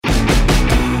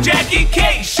Jackie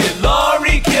Cation,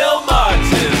 Laurie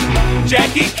Kilmartin.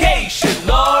 Jackie Cation,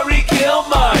 Laurie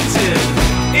Kilmartin.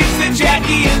 It's the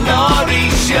Jackie and Laurie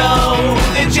Show.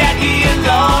 The Jackie and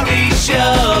Laurie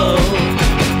Show.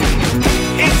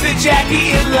 It's the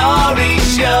Jackie and Laurie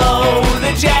Show.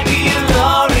 The Jackie and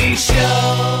Laurie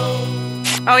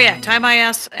Show. Oh yeah, Time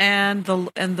IS and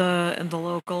the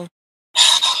local.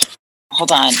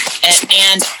 Hold on,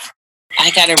 and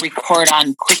I got to record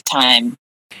on QuickTime.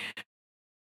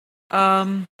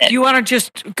 Do you want to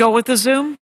just go with the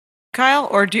Zoom, Kyle,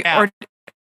 or do you, Yeah. or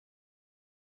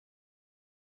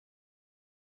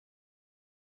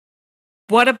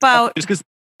what about? Just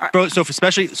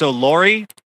because, so Lori,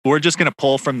 we're just going to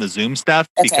pull from the Zoom stuff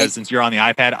because since you're on the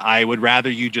iPad, I would rather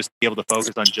you just be able to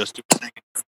focus on just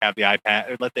have the iPad,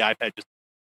 or let the iPad just.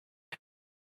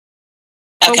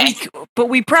 Okay. But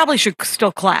we probably should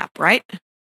still clap, right?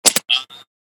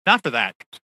 Not for that.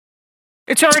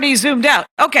 It's already zoomed out.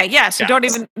 Okay, yeah. So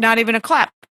not even a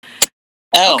clap.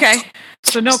 Oh. Okay.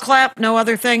 So no clap, no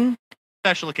other thing.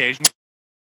 Special occasion.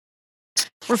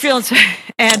 We're feeling,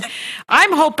 and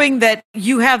I'm hoping that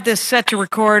you have this set to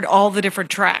record all the different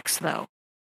tracks, though.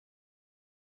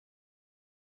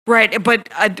 Right, but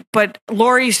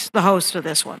Lori's the host of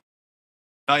this one.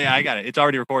 Oh yeah, I got it. It's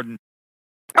already recording.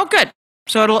 Oh, good.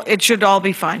 So it should all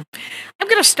be fine. I'm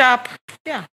gonna stop.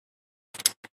 Yeah.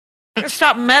 I'm gonna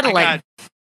stop meddling. It's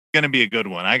gonna be a good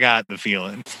one. I got the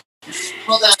feeling.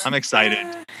 Hold on. I'm excited.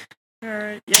 All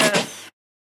right. Yes.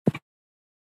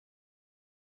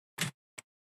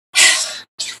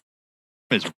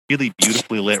 It's really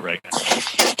beautifully lit right now.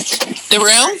 The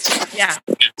room? Yeah.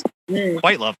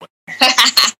 Quite lovely.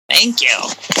 Thank you.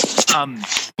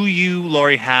 Do you,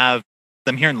 Lori, have?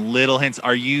 I'm hearing little hints.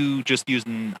 Are you just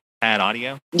using iPad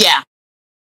audio? Yeah.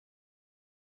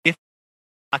 If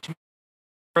not to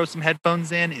throw some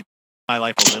headphones in, it makes my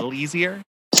life a little easier.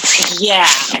 Yeah.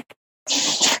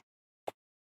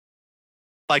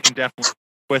 I can definitely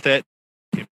with it.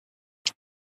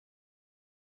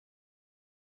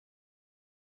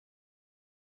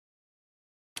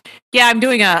 Yeah, I'm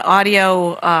doing an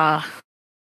audio.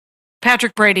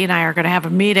 Patrick Brady and I are going to have a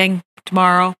meeting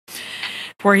tomorrow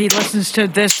where he listens to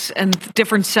this and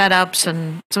different setups,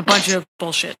 and it's a bunch of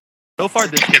bullshit. So far,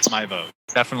 this gets my vote.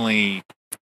 Definitely.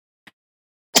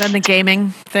 Then the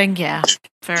gaming thing, yeah,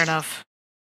 fair enough.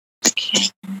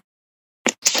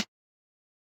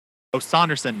 Oh,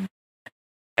 Saunderson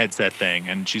headset thing,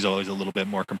 and she's always a little bit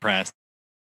more compressed.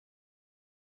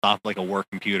 Off like a work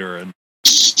computer, and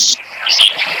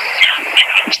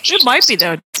it might be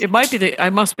though. It might be the. I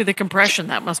must be the compression.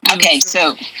 That must be. Okay,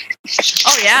 so.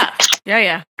 Oh yeah,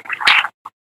 yeah.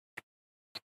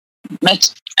 Much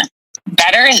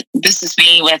better. This is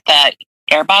me with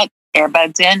AirPods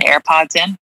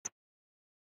in.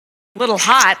 Little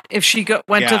hot if she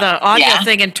went to the audio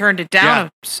thing and turned it down.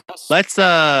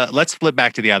 Yeah. Let's flip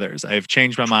back to the others. I've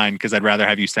changed my mind because I'd rather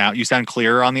have you sound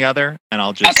clearer on the other, and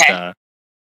I'll just.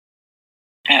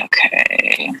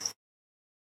 Okay.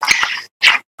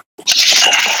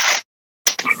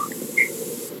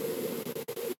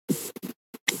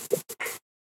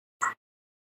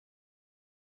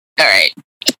 All right.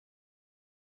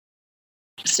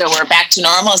 So we're back to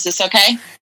normal. Is this okay?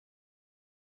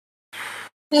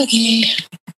 Okay.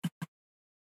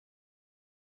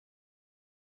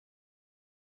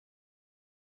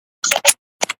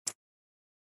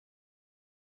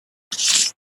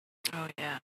 Oh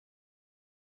yeah.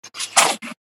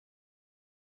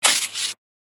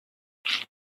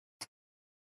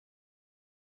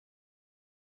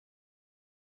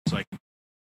 So I can.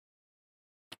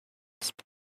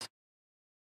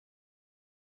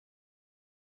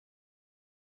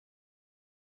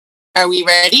 Are we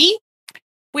ready?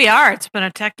 We are. It's been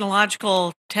a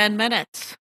technological 10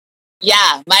 minutes.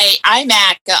 Yeah, my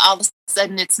iMac, all of a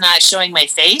sudden it's not showing my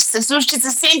face. This was just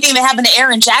the same thing that happened to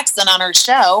Erin Jackson on her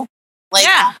show.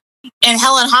 And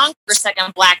Helen Honk for a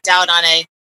second blacked out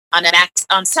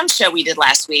on some show we did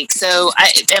last week. So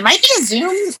it might be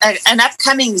an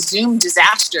upcoming Zoom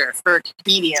disaster for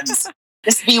comedians.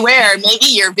 Just beware, maybe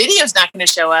your video's not going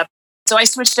to show up. So I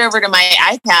switched over to my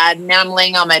iPad, and now I'm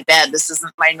laying on my bed. This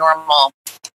isn't my normal.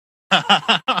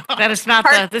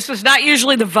 This is not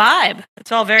usually the vibe. It's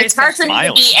all very. It's hard for me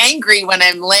to be angry when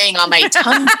I'm laying on my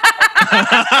tongue.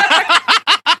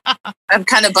 I'm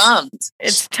kind of bummed.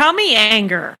 It's tummy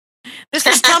anger. This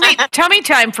is tummy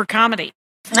time for comedy.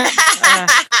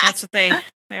 That's what they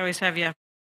always have you.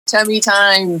 Tummy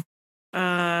time.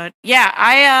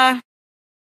 Yeah,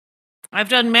 I've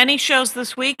done many shows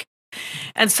this week,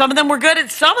 and some of them were good, and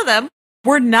some of them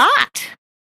were not.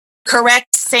 Correct.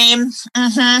 Same.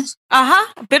 Mm-hmm. A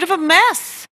bit of a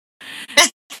mess.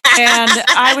 And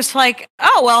I was like,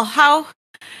 oh, well, how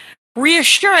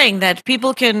reassuring that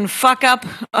people can fuck up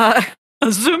a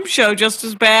Zoom show just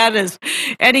as bad as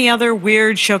any other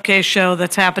weird showcase show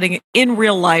that's happening in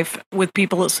real life with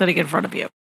people sitting in front of you.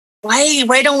 Why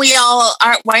aren't we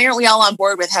all on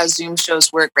board with how Zoom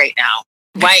shows work right now?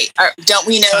 Don't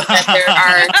we know that there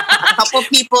are a couple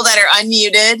people that are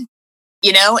unmuted,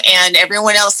 and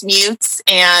everyone else mutes,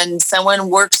 and someone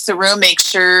works the room, makes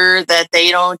sure that they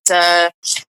don't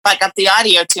fuck up the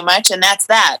audio too much, and that's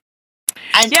that.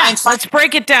 Let's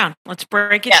break it down.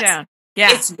 Down.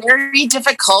 Yeah. It's very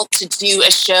difficult to do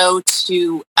a show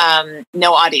to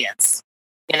no audience,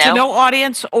 To no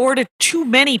audience or to too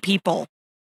many people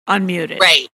unmuted.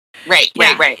 Right.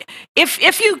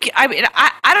 If you, I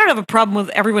don't have a problem with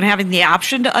everyone having the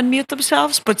option to unmute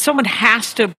themselves, but someone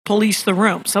has to police the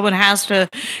room. Someone has to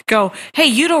go, hey,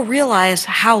 you don't realize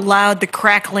how loud the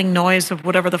crackling noise of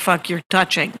whatever the fuck you're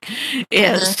touching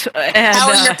is. Mm-hmm. And, how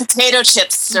are your potato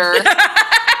chips, sir?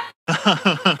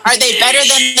 Are they better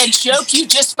than the joke you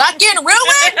just fucking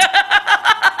ruined?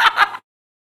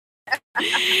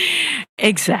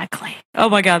 Exactly. Oh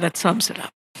my God, that sums it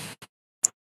up.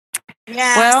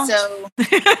 Yeah, well, so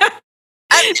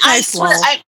I swear,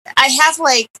 I have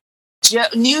like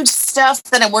new stuff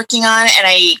that I'm working on, and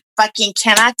I fucking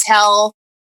cannot tell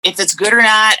if it's good or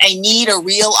not. I need a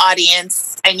real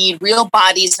audience. I need real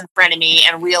bodies in front of me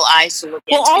and real eyes to look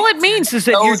into. Well, all it means is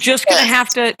that you're just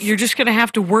gonna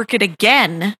have to work it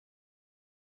again.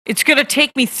 It's gonna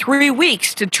take me 3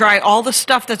 weeks to try all the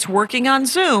stuff that's working on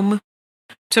Zoom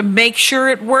to make sure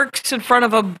it works in front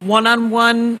of a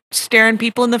one-on-one staring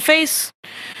people in the face.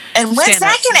 And when's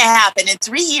that going to happen? In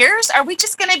 3 years? Are we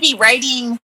just going to be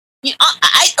writing? When's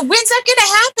that going to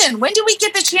happen? When do we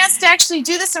get the chance to actually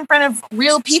do this in front of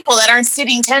real people that aren't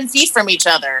sitting 10 feet from each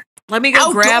other? Let me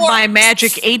go grab my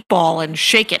magic 8-ball and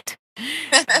shake it.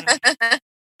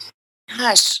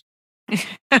 Gosh.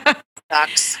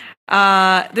 Sucks.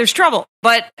 There's trouble.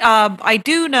 But I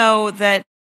do know that,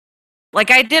 like,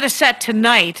 I did a set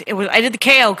tonight. I did the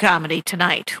KO comedy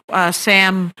tonight.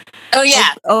 Sam. Oh yeah,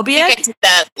 Obeid. I did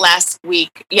that last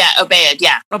week. Yeah, Obeid.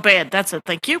 Yeah, Obeid. That's it.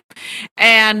 Thank you.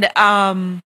 And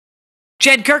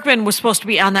Jen Kirkman was supposed to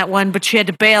be on that one, but she had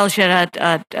to bail. She had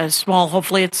a small.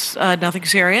 Hopefully, it's nothing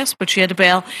serious, but she had to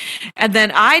bail. And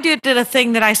then I did a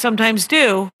thing that I sometimes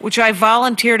do, which I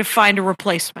volunteer to find a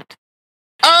replacement.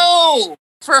 Oh,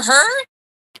 for her.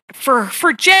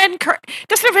 For Jen Kirkman.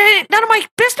 Doesn't have none of my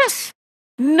business.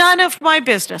 None of my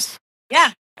business.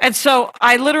 Yeah. And so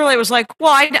I literally was like,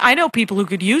 well, I know people who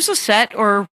could use a set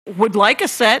or would like a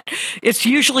set. It's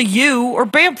usually you or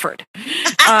Bamford.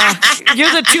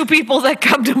 You're the two people that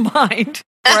come to mind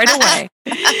right away.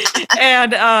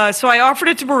 And so I offered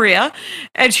it to Maria,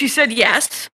 and she said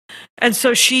yes. And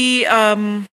so she,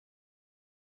 and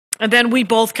then we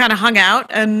both kind of hung out,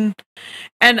 and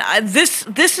this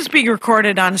is being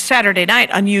recorded on Saturday night,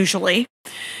 unusually.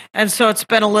 And so it's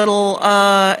been a little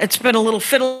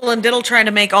fiddle and diddle trying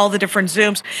to make all the different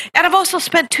Zooms. And I've also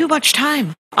spent too much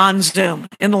time on Zoom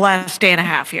in the last day and a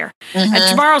half here. Mm-hmm. And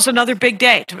tomorrow's another big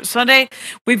day. Sunday,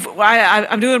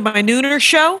 I'm doing my nooner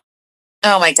show.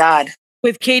 Oh my God.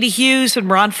 With Katie Hughes and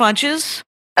Ron Funches.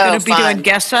 Going to be doing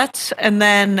guest sets. And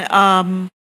then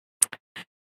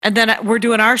we're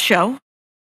doing our show.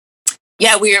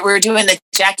 Yeah, we're doing the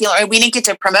Jackie. We didn't get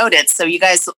to promote it, so you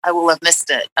guys, I will have missed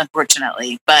it,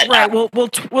 unfortunately. But right,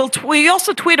 we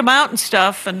also tweet them out and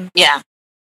stuff, and yeah,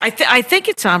 I think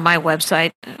it's on my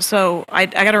website, so I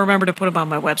got to remember to put them on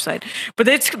my website. But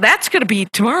that's going to be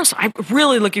tomorrow. So I'm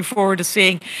really looking forward to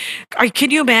seeing. Can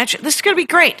you imagine? This is going to be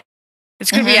great. It's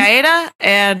going to be Aida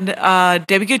and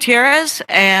Debbie Gutierrez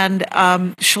and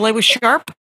Shalewa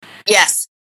Sharp. Yes.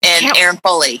 And Aaron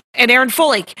Foley. And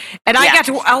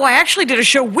I actually did a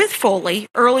show with Foley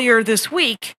earlier this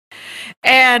week.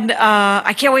 And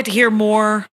I can't wait to hear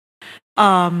more.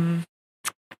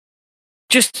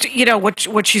 Just,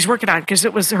 what she's working on, because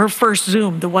it was her first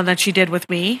Zoom, the one that she did with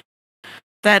me.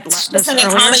 She's been in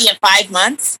comedy in 5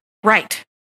 months? Right.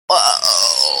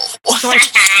 Whoa. So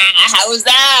how was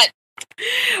that?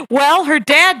 Well, her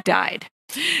dad died.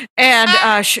 And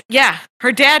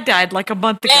her dad died like a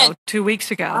month ago, 2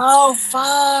 weeks ago. Oh,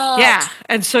 fuck. Yeah.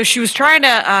 And so she was trying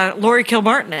to Laurie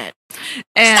Kilmartin it.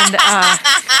 And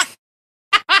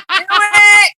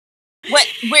what?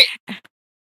 Wait.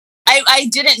 I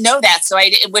didn't know that. So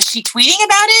was she tweeting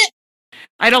about it?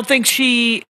 I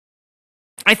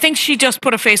think she just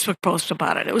put a Facebook post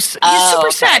about it. He's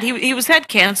super sad. He was had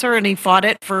cancer and he fought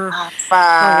it for a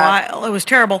while. It was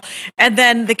terrible. And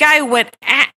then the guy who went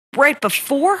right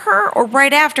before her or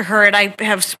right after her, and I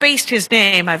have spaced his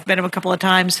name. I've met him a couple of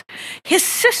times. His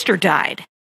sister died.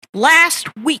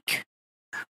 last week.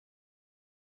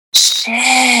 Shit.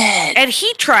 And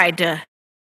he tried to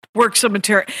work some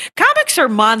material. Comics are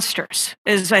monsters,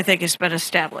 as I think has been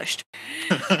established.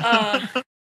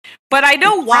 But I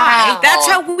know why. Wow. That's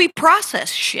how we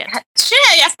process shit.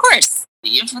 Shit, of course.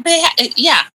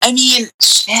 Yeah. I mean,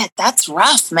 shit, that's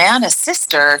rough, man. A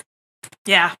sister.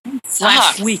 Yeah. Sucks.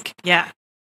 Last week. Yeah.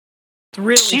 It's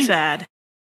really Shoot. sad.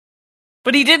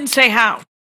 But he didn't say how.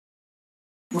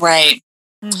 Right.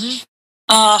 Mm-hmm.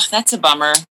 Oh, that's a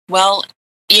bummer. Well,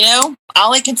 you know,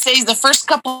 all I can say is the first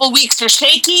couple of weeks are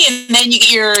shaky, and then you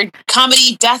get your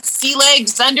comedy death sea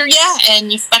legs under you,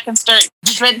 and you fucking start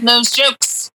shredding those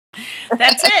jokes.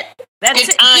 That's it. That's Good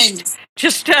it. times.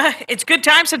 Just it's good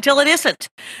times until it isn't.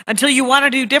 Until you want to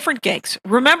do different gigs.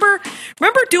 Remember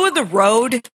doing the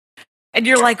road, and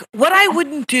you're like, what I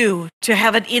wouldn't do to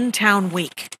have an in-town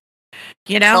week.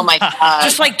 You know? Oh my God.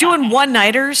 Just like doing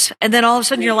one-nighters, and then all of a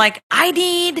sudden you're like, I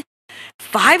need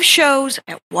 5 shows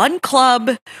at one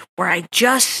club where I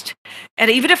just, and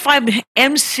even if I'm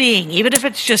emceeing, even if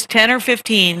it's just 10 or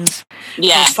 15s,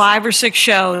 Yeah. for 5 or 6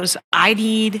 shows, I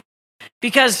need,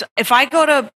 because if I go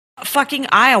to fucking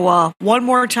Iowa one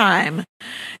more time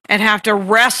and have to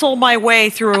wrestle my way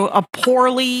through a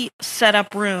poorly set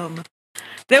up room.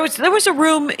 There was a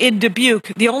room in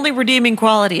Dubuque. The only redeeming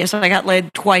quality is that I got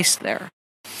laid twice there.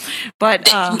 But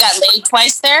You got laid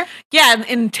twice there? yeah,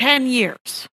 in 10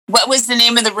 years. What was the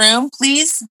name of the room,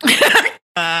 please?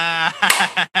 I'm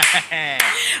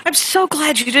so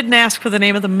glad you didn't ask for the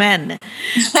name of the men.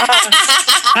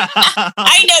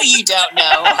 I know you don't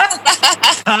know.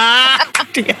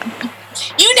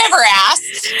 You never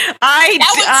asked.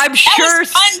 I'm sure. That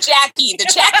was fun, Jackie.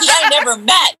 The Jackie I never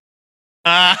met.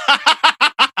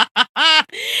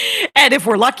 And if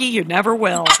we're lucky, you never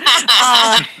will.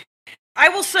 I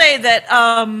will say that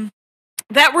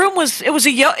that room was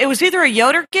either a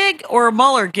Yoder gig or a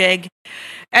Muller gig,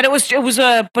 and it was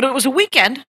a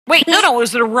weekend. Wait, no, it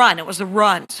was a run. It was a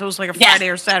run, so it was like a Friday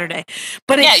or Saturday.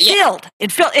 But it filled.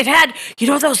 It filled. It had, you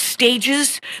know, those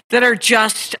stages that are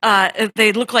just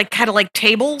they look like kind of like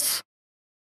tables.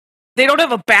 They don't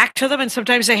have a back to them, and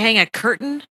sometimes they hang a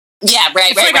curtain. Yeah,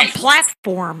 right, It's like right. a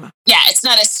platform. Yeah, it's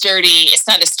not a sturdy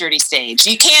stage.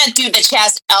 You can't do the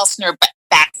Chaz Elsner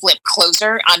backflip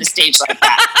closer on a stage like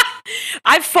that.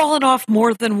 I've fallen off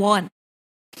more than one.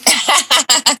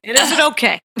 It isn't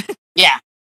okay. Yeah.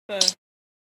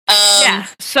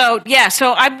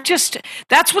 So I'm just,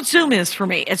 that's what Zoom is for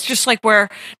me. It's just like where,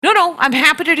 no, I'm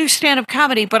happy to do stand-up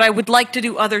comedy, but I would like to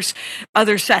do other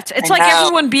sets. It's like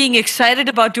everyone being excited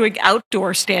about doing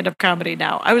outdoor stand-up comedy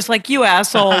now. I was like, you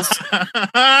assholes.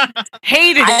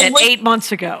 Hated it 8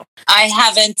 months ago. I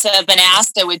haven't been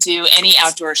asked I would do any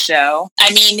outdoor show.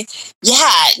 I mean,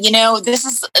 yeah, you know, this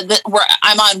is where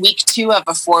I'm on week 2 of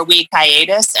a 4-week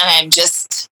hiatus, and I'm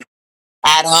just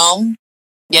at home,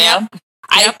 you know?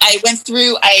 Yep. I went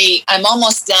through, I'm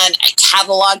almost done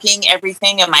cataloging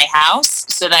everything in my house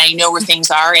so that I know where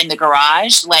things are in the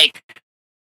garage. Like,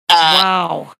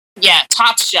 wow. Yeah,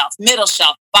 top shelf, middle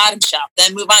shelf, bottom shelf,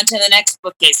 then move on to the next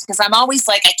bookcase. Because I'm always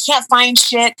like, I can't find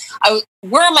shit.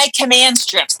 Where are my command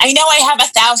strips? I know I have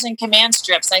 1,000 command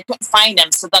strips. I couldn't find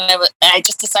them. So then I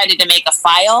just decided to make a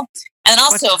file. And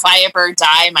also, if I ever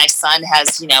die, my son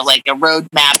has, you know, like a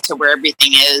roadmap to where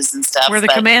everything is and stuff. Where the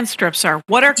command strips are.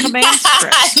 What are command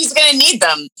strips? He's going to need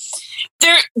them.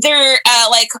 They're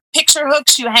like picture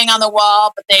hooks you hang on the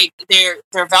wall, but they're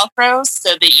Velcros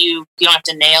so that you don't have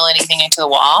to nail anything into the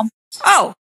wall.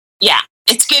 Oh. Yeah.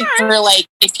 It's good for like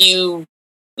if you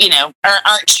know,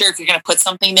 aren't sure if you're going to put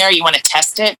something there, you want to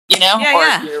test it, you know,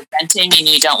 if you're renting and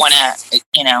you don't want to,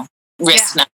 you know,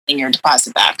 risk not getting your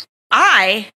deposit back.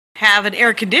 I have an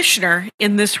air conditioner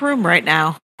in this room right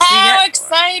now. How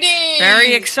exciting!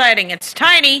 Very exciting. It's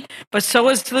tiny, but so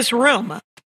is this room.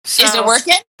 So, is it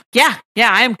working? Yeah,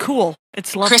 I am cool.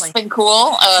 It's lovely. Crisp and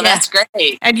cool? Oh, that's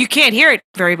great. And you can't hear it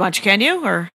very much, can you?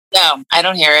 Or no, I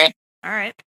don't hear it. All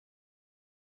right.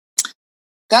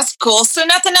 That's cool. So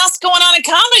nothing else going on in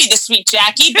comedy this week,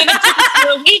 Jackie. Been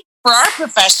a week for our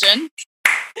profession.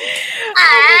 Oh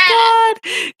my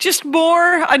God! Just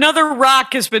more. Another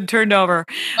rock has been turned over.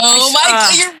 Oh my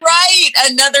God! You're right.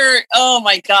 Another. Oh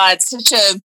my God!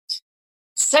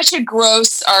 Such a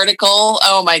gross article.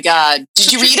 Oh my God!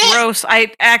 Did you read it? Gross.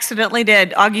 I accidentally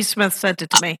did. Augie Smith sent it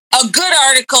to me. A good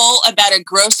article about a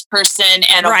gross person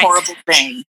and a horrible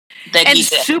thing that he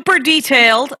did. Super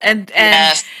detailed and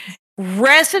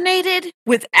resonated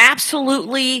with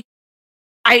absolutely.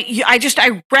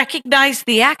 I recognized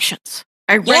the actions.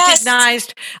 I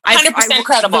recognized 100%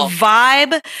 credible. The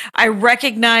vibe. I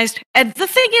recognized, and the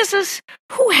thing is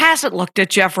who hasn't looked at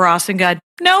Jeff Ross and gone,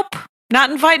 nope, Not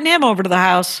inviting him over to the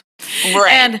house.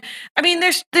 Right. And I mean,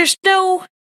 there's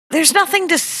nothing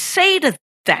to say to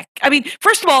that. I mean,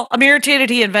 first of all, I'm irritated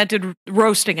he invented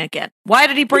roasting again. Why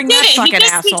did he bring that fucking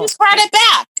asshole? He just brought it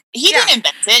back. He didn't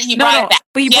invent it. He brought it back.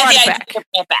 But he brought it back. To bring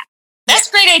it back. That's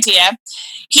a great idea.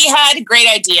 He had a great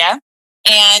idea.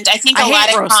 And I think a lot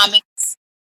of comics,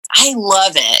 I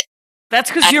love it. That's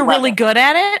because you're really good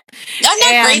at it. I'm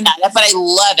not great at it, but I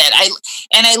love it.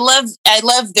 I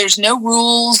love there's no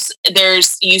rules.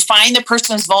 You find the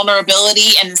person's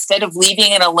vulnerability, and instead of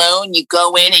leaving it alone, you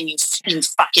go in and you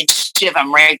fucking shiv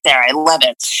them right there. I love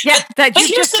it. Yeah, but you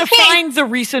just defined the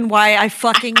reason why I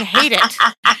fucking hate it.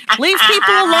 Leave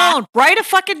people alone. Write a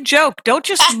fucking joke. Don't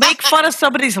just make fun of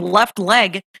somebody's left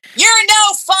leg. You're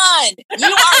no fun. You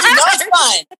are no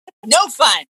fun. No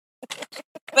fun.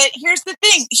 But here's the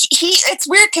thing. It's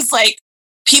weird because, like,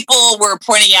 people were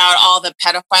pointing out all the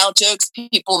pedophile jokes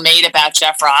people made about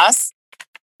Jeff Ross.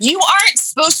 You aren't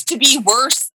supposed to be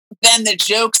worse than the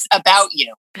jokes about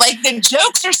you. Like, the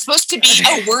jokes are supposed to be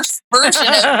a worse version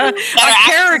of you that are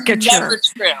caricature. Never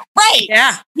true. Right.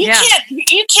 Yeah. You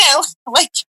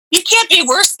can't be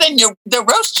worse than the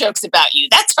roast jokes about you.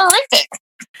 That's horrific.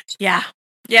 Yeah.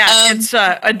 Yeah, it's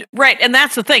right, and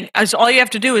that's the thing. Is all you have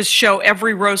to do is show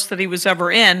every roast that he was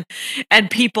ever in, and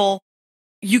people,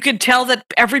 you can tell that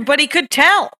everybody could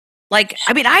tell. Like,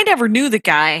 I mean, I never knew the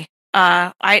guy.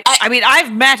 I mean,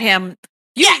 I've met him.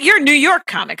 You're a New York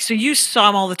comic, so you saw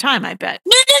him all the time, I bet.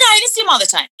 No, I didn't see him all the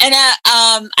time, and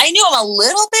I knew him a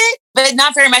little bit, but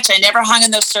not very much. I never hung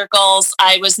in those circles.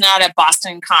 I was not a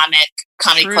Boston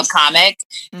comedy club comic.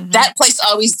 Mm-hmm. That place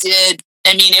always did.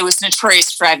 I mean, it was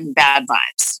notorious for having bad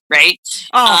vibes, right?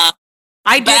 Oh,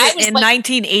 I did it in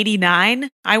 1989.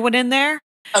 I went in there.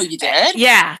 Oh, you did?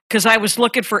 Yeah, because I was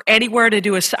looking for anywhere to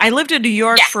do I lived in New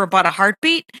York for about a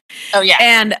heartbeat. Oh, yeah.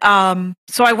 And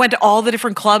so I went to all the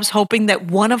different clubs hoping that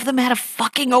one of them had a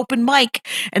fucking open mic.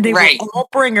 And they were all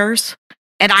bringers.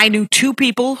 And I knew two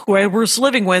people who I was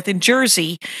living with in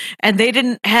Jersey, and they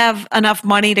didn't have enough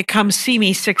money to come see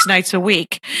me 6 nights a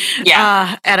week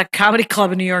at a comedy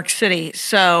club in New York City.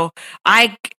 So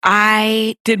I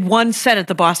did one set at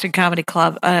the Boston Comedy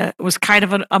Club. It was kind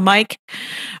of a mic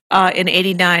in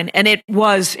 '89, and it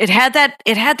had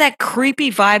that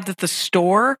creepy vibe that the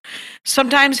store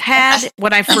sometimes had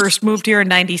when I first moved here in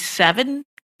 '97.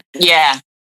 Yeah,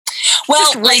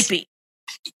 well, just rapey.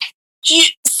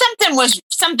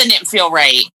 Something didn't feel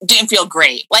right. Didn't feel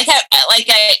great. When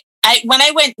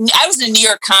I went, I was a New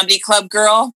York Comedy Club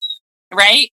girl,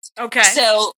 right? Okay.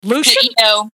 So Lucian?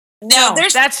 No,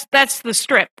 that's the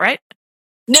Strip, right?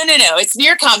 No. It's New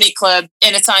York Comedy Club,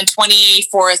 and it's on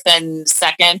 24th and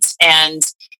 2nd, and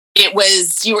it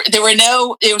was there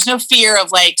was no fear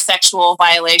of like sexual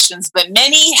violations, but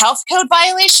many health code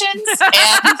violations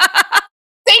and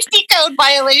safety code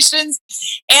violations,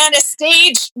 and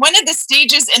one of the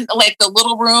stages in like the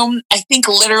little room, I think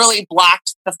literally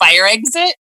blocked the fire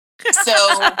exit. So,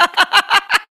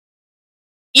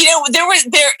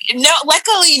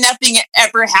 luckily nothing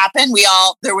ever happened.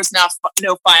 There was no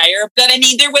fire, but I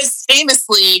mean, there was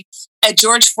famously a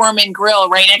George Foreman grill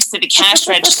right next to the cash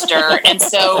register. And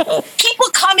so people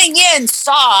coming in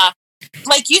saw,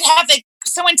 like, you'd have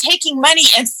someone taking money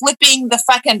and flipping the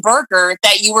fucking burger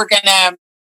that you were going to,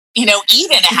 eat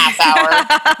in a half hour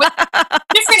with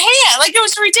different hand. Like, it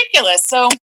was ridiculous. So,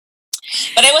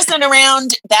 but I wasn't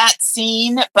around that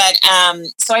scene. But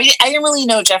so I didn't really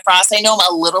know Jeff Ross. I know him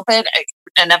a little bit,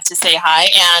 enough to say hi.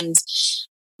 And,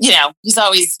 he's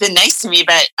always been nice to me.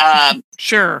 But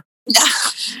sure.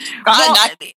 That's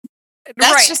right.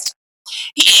 Just.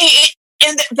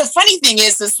 And the funny thing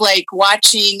is like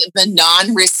watching the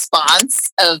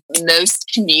non-response of most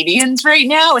comedians right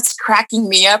now. It's cracking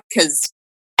me up because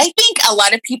I think a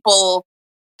lot of people,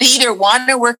 they either want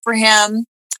to work for him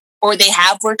or they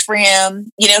have worked for him.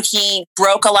 He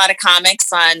broke a lot of comics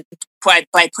by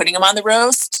putting them on the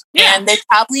roast. Yeah. And they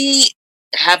probably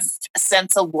have a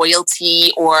sense of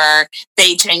loyalty or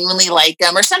they genuinely like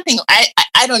him or something.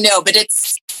 I don't know, but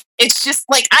it's just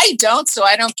like, I don't, so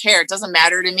I don't care. It doesn't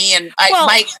matter to me. And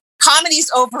my comedy's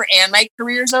over and my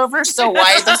career's over. So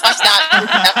why the fuck not?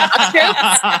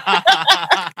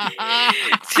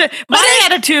 My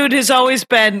attitude has always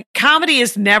been comedy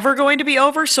is never going to be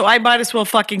over. So I might as well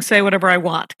fucking say whatever I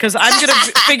want because I'm going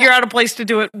to figure out a place to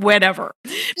do it whenever.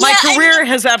 My career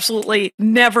has absolutely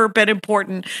never been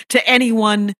important to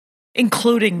anyone,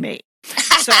 including me.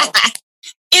 So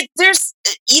there's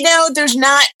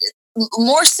not,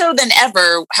 more so than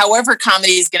ever, however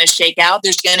comedy is going to shake out,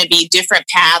 there's going to be different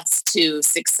paths to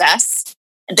success.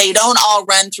 They don't all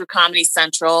run through Comedy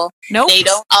Central. Nope. They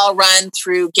don't all run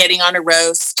through getting on a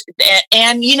roast.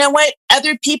 And you know what?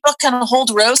 Other people can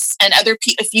hold roasts, and other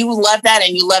people, if you love that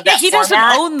and you love that he format,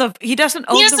 he doesn't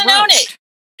own the roast. own it.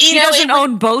 He doesn't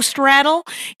own Boast Rattle.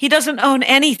 He doesn't own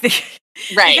anything.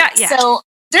 Right. So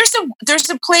there's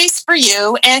a place for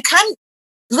you, and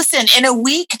listen, in a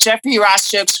week, Jeffrey Ross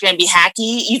jokes are going to be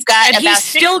hacky. You've got and about he's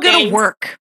still going to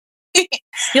work.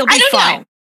 He'll be fine.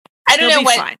 I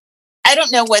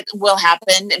don't know what will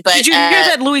happen, but did you hear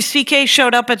that Louis C.K.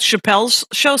 showed up at Chappelle's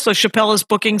show? So Chappelle is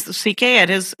booking C.K. at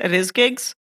his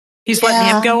gigs. He's letting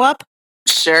him go up.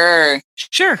 Sure.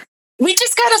 We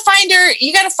just got to find her.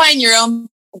 You got to find your own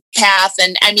path,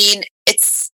 and I mean,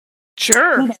 it's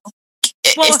sure. You know,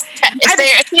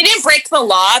 if they didn't break the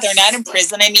law, they're not in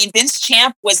prison. I mean, Vince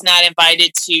Champ was not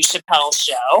invited to Chappelle's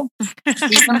show.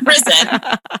 He's in prison.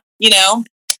 You know,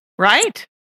 right?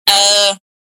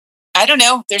 I don't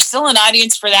know. There's still an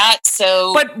audience for that.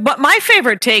 So, but my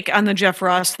favorite take on the Jeff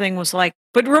Ross thing was like,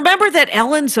 but remember that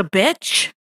Ellen's a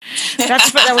bitch.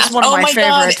 That was one of my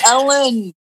favorites. God,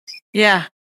 Ellen. Yeah.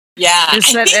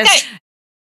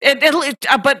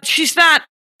 But she's not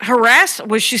harassed.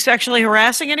 Was she sexually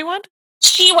harassing anyone?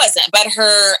 She wasn't, but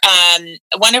her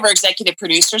one of her executive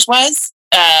producers was.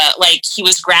 Like he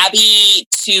was grabby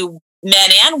to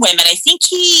men and women. I think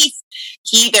he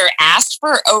either asked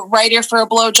for a writer for a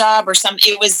blowjob or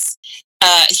something. It was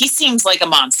he seems like a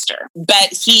monster, but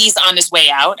he's on his way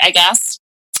out, I guess.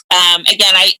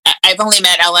 Again, I've only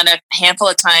met Ellen a handful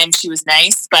of times. She was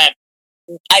nice, but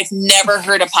I've never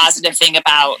heard a positive thing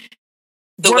about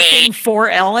working for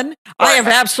Ellen. I have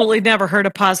absolutely never heard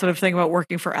a positive thing about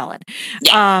working for Ellen.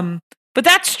 Yeah. But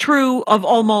that's true of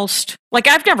almost, like,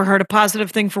 I've never heard a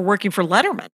positive thing for working for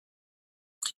Letterman.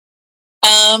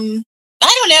 I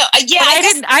don't know.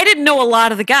 I didn't know a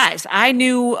lot of the guys. I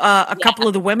knew a couple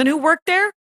of the women who worked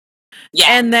there. Yeah.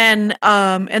 And then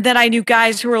I knew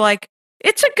guys who were like,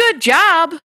 it's a good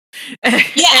job. Yeah.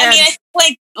 I mean, I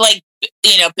think like,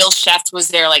 you know, Bill Sheft was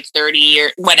there like 30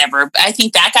 or whatever. I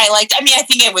think that guy liked, I mean, I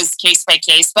think it was case by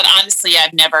case, but honestly,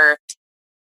 I've never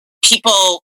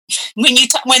when you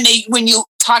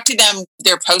talk to them,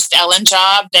 their post Ellen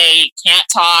job, they can't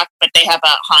talk, but they have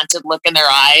a haunted look in their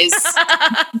eyes.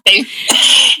 They,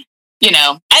 you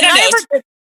know, I don't know.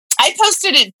 I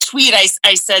posted a tweet.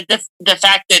 I said the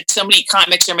fact that so many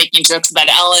comics are making jokes about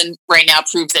Ellen right now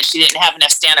proves that she didn't have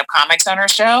enough stand-up comics on her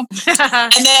show.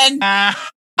 And then, right?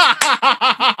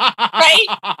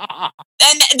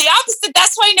 And the opposite.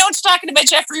 That's why no one's talking about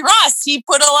Jeffrey Ross. He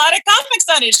put a lot of comics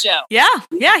on his show. Yeah.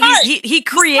 He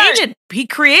created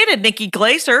Nikki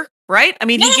Glaser, right? I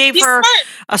mean, he gave her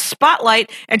a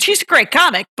spotlight, and she's a great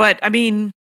comic. But I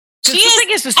mean, the thing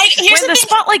is when the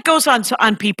spotlight goes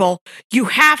on people, you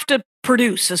have to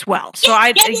produce as well. So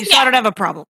I don't have a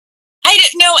problem. I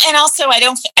don't know, and also I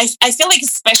feel like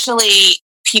especially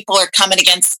people are coming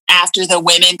against after the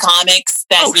women comics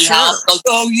that you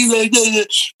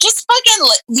just fucking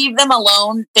leave them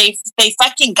alone. They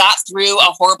fucking got through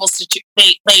a horrible situation.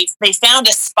 They found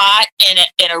a spot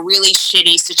in a really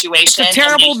shitty situation. It's a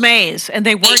terrible maze, and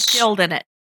they weren't killed in it.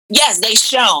 Yes, they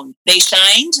shined,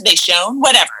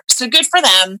 whatever. So good for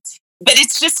them. But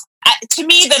it's just, to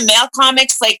me, the male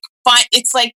comics,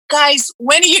 it's like, guys,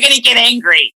 when are you going to get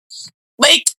angry?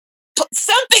 Like,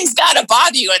 something's got to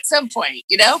bother you at some point,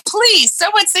 you know? Please,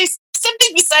 someone say something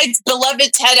besides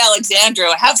beloved Ted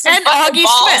Alexandro. Have some fucking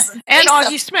balls. Smith. And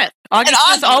Augie Smith. Augie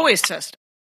Smith always says.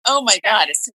 Oh my God,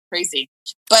 it's crazy.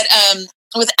 But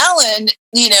with Ellen,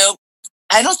 you know,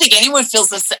 I don't think anyone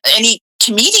feels any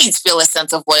comedians feel a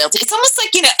sense of loyalty. It's almost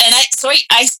like, you know, and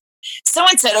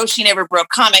someone said, oh, she never broke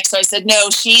comics. So I said, no,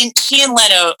 she and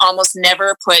Leno almost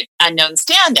never put unknown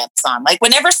stand-ups on. Like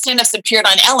whenever stand-ups appeared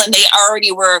on Ellen, they already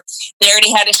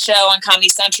had a show on Comedy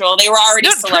Central. They were already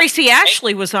Tracy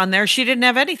Ashley was on there. She didn't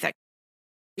have anything.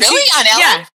 Really? On Ellen?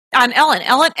 Yeah, on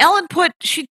Ellen. Ellen put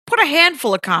a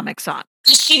handful of comics on.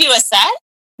 Did she do a set?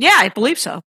 Yeah, I believe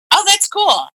so. Oh, that's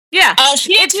cool. Yeah.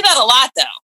 She didn't do that a lot though.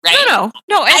 Right? No.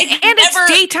 And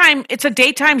it's daytime. It's a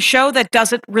daytime show that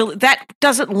doesn't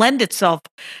lend itself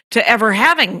to ever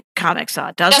having comics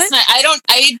on, does it? I don't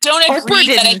agree. Oprah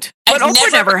didn't. But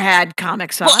Oprah never had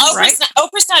comics on, right?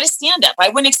 Oprah's not a stand-up. I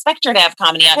wouldn't expect her to have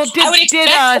comedy on. Well,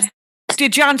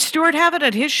 did Jon Stewart have it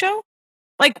at his show?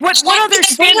 Like what other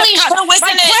stand-up? My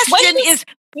question is,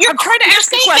 I'm trying to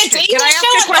ask a question. Can I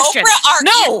ask a question?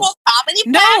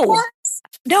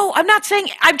 No, I'm not saying.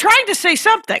 I'm trying to say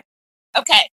something.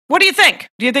 Okay. What do you think?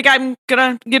 Do you think you're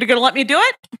gonna let me do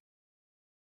it?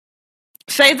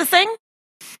 Say the thing?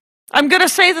 I'm gonna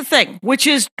say the thing, which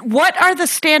is, what are the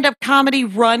stand-up comedy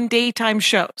run daytime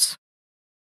shows?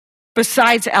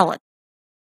 besides Ellen.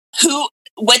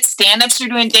 What stand-ups are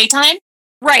doing daytime?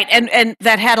 Right, and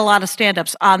that had a lot of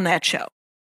stand-ups on that show.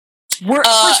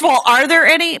 First of all, are there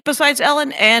any besides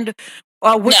Ellen? And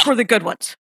which were the good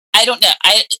ones? I don't know.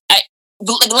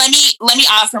 Let me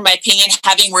offer my opinion,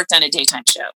 having worked on a daytime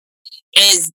show,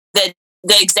 is that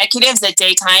the executives at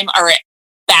daytime are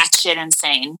batshit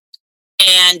insane.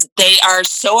 And they are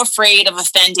so afraid of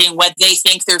offending what they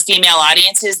think their female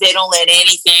audience is. They don't let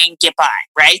anything get by,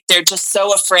 right? They're just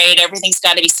so afraid. Everything's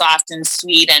got to be soft and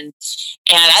sweet. And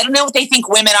I don't know what they think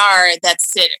women are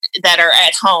that are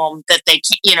at home, that they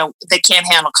can't, they can't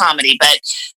handle comedy. But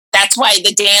that's why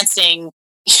the dancing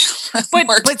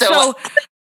works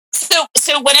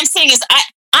so what I'm saying is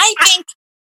I think,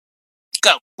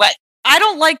 go, what? I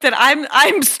don't like that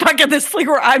I'm stuck in this thing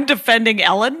where I'm defending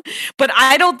Ellen, but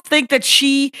I don't think that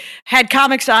she had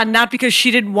comics on, not because she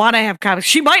didn't want to have comics.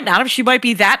 She might not have. She might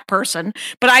be that person.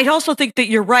 But I also think that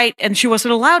you're right, and she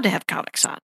wasn't allowed to have comics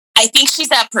on. I think she's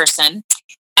that person.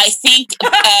 I think...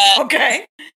 okay.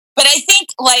 But I think,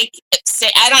 say,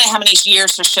 I don't know how many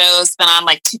years her show's been on,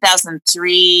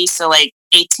 2003, so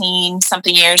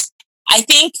 18-something years. I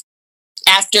think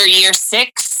after year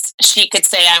 6, she could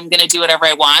say, I'm going to do whatever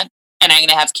I want, and I'm going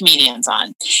to have comedians on.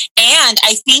 And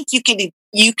I think you could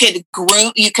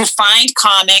find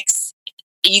comics.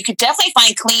 You could definitely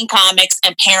find clean comics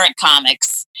and parent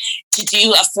comics to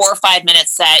do a 4 or 5 minute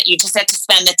set. You just have to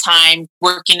spend the time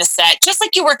working the set, just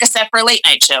like you work a set for a late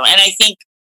night show. And I think,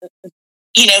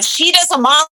 she does a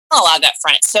monologue up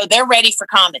front, so they're ready for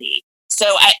comedy. So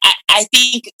I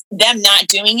think them not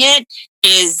doing it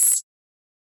is,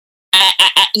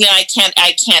 I can't.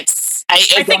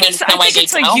 I think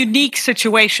it's a unique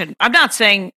situation. I'm not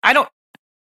saying I don't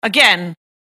know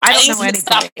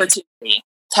anybody.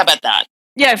 How about that?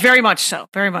 Yeah, very much so.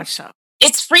 Very much so.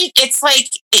 It's free. It's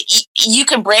you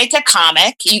can break a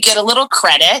comic. You get a little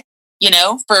credit,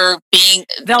 for being.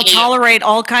 They'll tolerate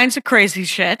all kinds of crazy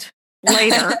shit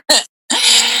later.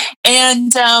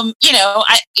 And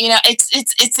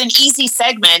it's an easy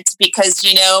segment because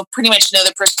pretty much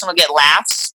the person will get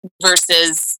laughs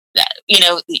versus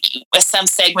some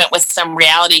segment with some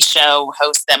reality show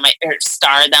host that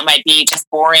might be just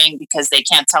boring because they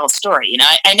can't tell a story.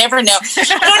 I never know. I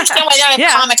don't understand why they don't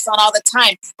have comics on all the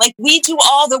time. We do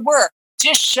all the work.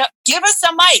 Just give us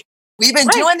a mic. We've been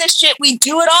doing this shit. We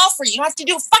do it all for you. You don't have to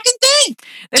do a fucking thing.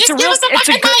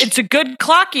 It's a good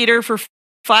clock eater for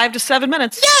 5 to 7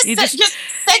 minutes. Yes,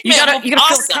 you gotta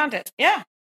fill content. Yeah.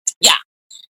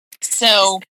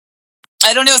 So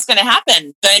I don't know what's going to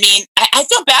happen, but I mean, I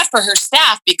feel bad for her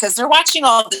staff because they're watching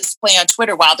all this play on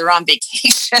Twitter while they're on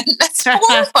vacation. That's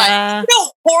horrifying.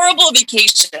 Horrible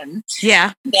vacation.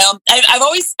 Yeah. I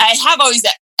have always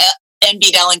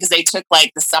envied Ellen because they took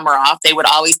the summer off. They would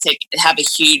always have a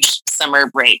huge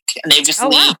summer break, and they would just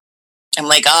leave. Wow. I'm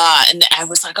and I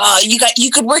was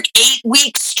you could work 8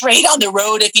 weeks straight on the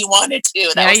road if you wanted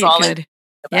to. That was all could.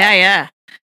 Yeah.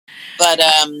 But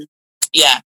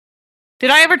yeah. Did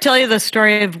I ever tell you the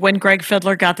story of when Greg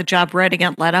Fiddler got the job writing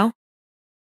at Leno?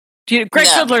 Greg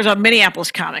Fiddler's a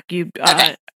Minneapolis comic. Okay.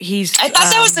 I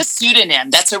thought that was a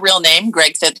pseudonym. That's a real name,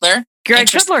 Greg Fiddler. Greg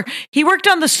Fiddler. He worked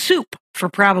on The Soup for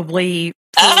probably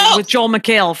with Joel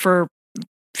McHale for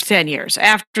 10 years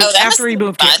after he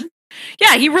moved here.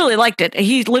 Yeah, he really liked it.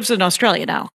 He lives in Australia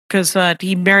now because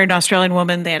he married an Australian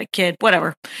woman. They had a kid,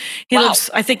 whatever. He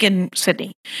lives, I think, in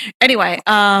Sydney. Anyway,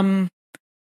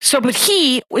 but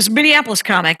he was a Minneapolis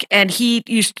comic, and he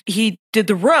did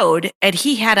The Road, and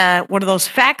he had one of those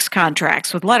fax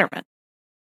contracts with Letterman.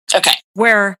 Okay.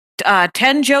 Where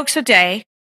 10 jokes a day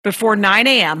before 9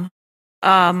 a.m.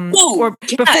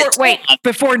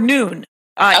 Before noon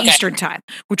Eastern time,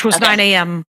 which was 9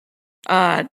 a.m.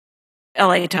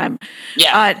 LA time.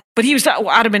 Yeah. But he was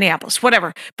out of Minneapolis,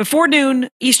 whatever. Before noon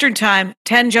Eastern time,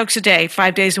 10 jokes a day,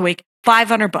 5 days a week,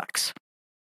 $500.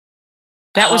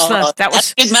 That was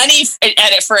good money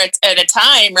at a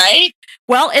time, right?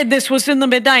 Well, and this was in the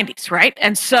mid 90s, right?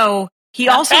 And so he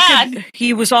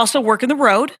was also working the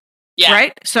road. Yeah.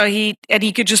 Right. So he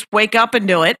could just wake up and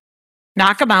do it,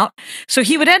 knock them out. So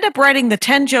he would end up writing the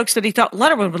 10 jokes that he thought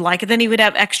Letterman would like, and then he would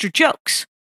have extra jokes.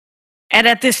 And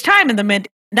at this time in the mid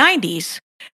 90s,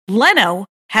 Leno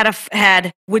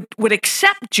would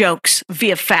accept jokes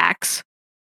via fax,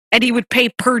 and he would pay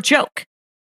per joke.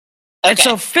 Okay. And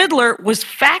so Fiddler was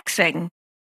faxing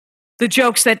the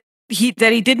jokes that he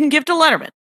didn't give to Letterman,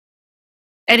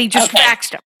 and he just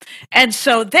faxed them. And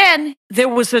so then there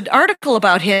was an article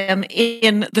about him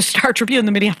in the Star Tribune,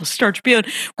 the Minneapolis Star Tribune,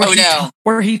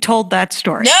 where he told that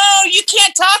story. No, you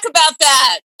can't talk about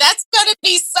that. That's going to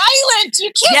be silent.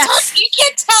 You can't talk. You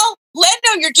can't tell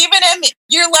Leno, you're giving him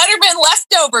your Letterman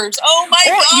leftovers. Oh my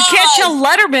God. You can't tell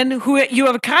Letterman, who you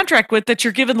have a contract with, that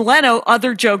you're giving Leno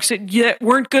other jokes that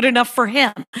weren't good enough for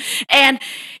him. And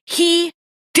he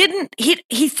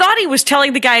thought he was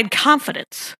telling the guy in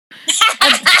confidence.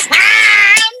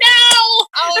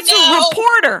 It's a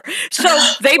reporter. So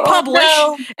they publish.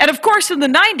 And of course, in the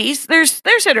 90s, there's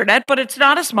internet, but it's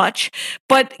not as much.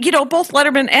 But, both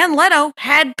Letterman and Leno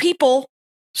had people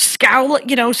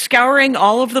scouring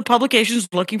all of the publications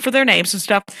looking for their names and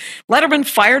stuff. Letterman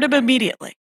fired him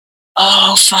immediately.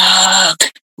 Oh,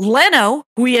 fuck. Leno,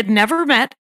 who he had never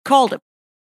met, called him.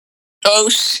 Oh,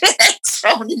 shit.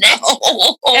 Oh,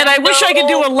 no. And I wish I could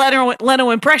do a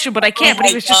Leno impression, but I can't. But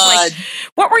he was just like,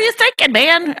 what were you thinking,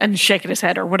 man? And shaking his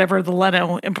head or whatever the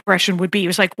Leno impression would be. He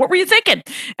was like, what were you thinking?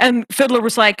 And Fiddler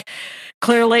was like,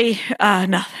 clearly,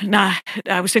 no,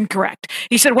 I was incorrect.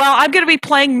 He said, well, I'm going to be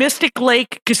playing Mystic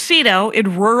Lake Casino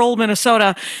in rural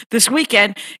Minnesota this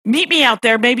weekend. Meet me out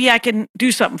there. Maybe I can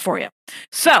do something for you.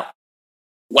 So,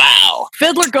 wow.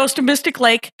 Fiddler goes to Mystic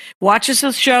Lake, watches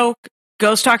his show,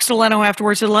 goes, talks to Leno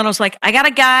afterwards, and Leno's like, I got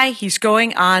a guy. He's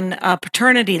going on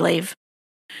paternity leave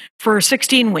for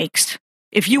 16 weeks.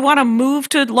 If you want to move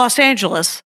to Los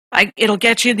Angeles, it'll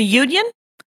get you the union.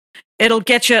 It'll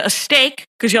get you a steak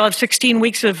because you'll have 16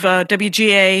 weeks of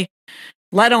WGA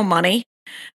Leno money.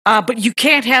 But you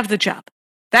can't have the job.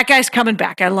 That guy's coming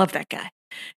back. I love that guy.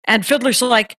 And Fiddler's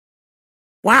like,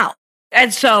 wow.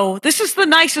 And so this is the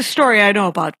nicest story I know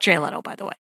about Jay Leno, by the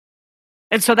way.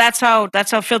 And so that's how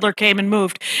Fiddler came and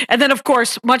moved. And then, of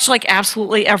course, much like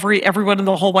absolutely everyone in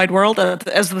the whole wide world,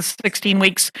 as the 16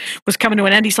 weeks was coming to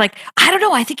an end, he's like, I don't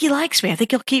know. I think he likes me. I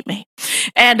think he'll keep me.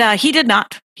 And he did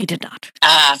not. He did not.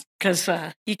 Because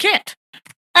he can't.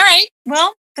 All right.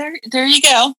 Well, there you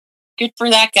go. Good for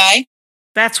that guy.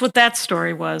 That's what that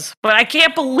story was. But I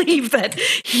can't believe that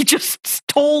he just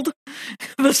told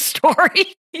the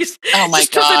story. Oh, my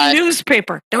God. To the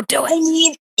newspaper. Don't do it. I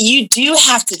mean, you do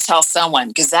have to tell someone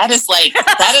because that's like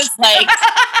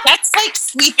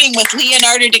sleeping with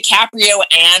Leonardo DiCaprio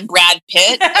and Brad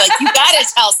Pitt. Like you got to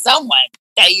tell someone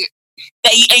that you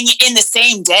in the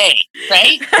same day,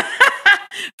 right?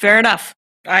 Fair enough.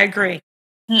 I agree.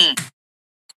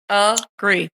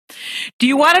 Agree. Do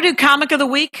you want to do Comic of the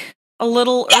Week a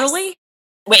little early?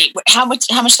 Wait, how much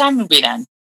time have we done?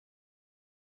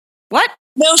 What?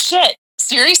 No shit.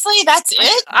 Seriously, that's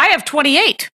it? I have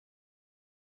 28.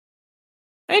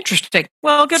 Interesting.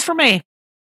 Well, good for me.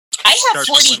 I have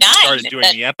 49. Started doing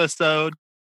the episode.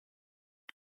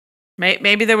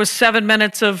 Maybe there was 7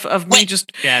 minutes of me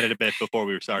just added a bit before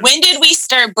we were starting. When did we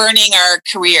start burning our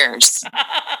careers?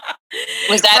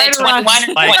 Was that at 21?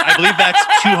 I believe that's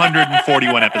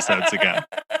 241 episodes ago.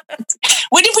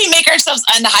 When did we make ourselves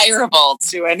unhireable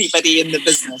to anybody in the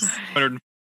business?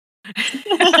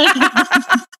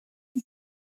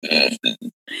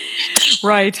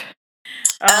 Right.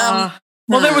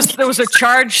 Well, there was a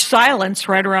charged silence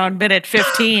right around minute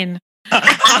 15. You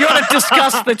want to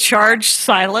discuss the charged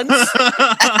silence?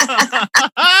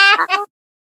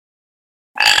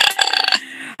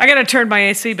 I got to turn my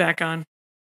AC back on.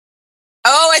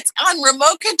 Oh, it's on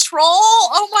remote control?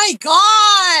 Oh, my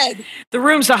God. The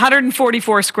room's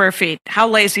 144 square feet. How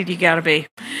lazy do you got to be?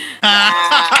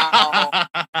 Wow.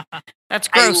 That's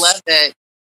gross. I love it.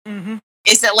 Mm-hmm.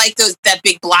 Is it like that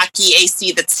big blocky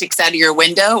AC that sticks out of your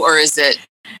window, or is it?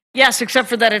 Yes, except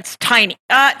for that it's tiny.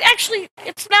 Actually,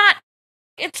 it's not.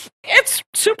 It's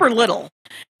super little.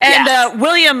 And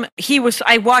William,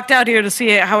 I walked out here to see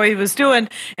how he was doing,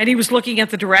 and he was looking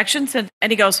at the directions, and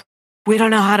he goes, we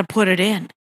don't know how to put it in.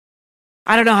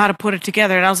 I don't know how to put it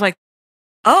together. And I was like,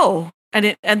 oh.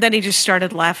 And then he just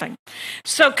started laughing.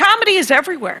 So comedy is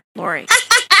everywhere, Lori.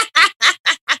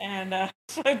 And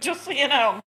so just so you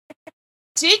know.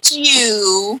 Did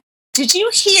you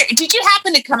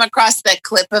happen to come across that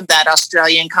clip of that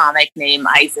Australian comic named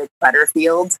Isaac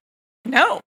Butterfield?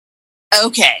 No.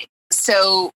 Okay.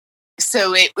 So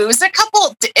it was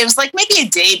it was like maybe a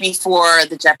day before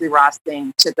the Jeffrey Ross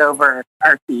thing took over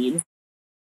our feeds.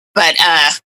 But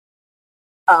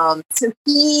so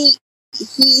he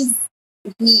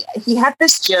had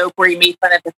this joke where he made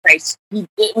fun of the Christ.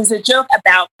 It was a joke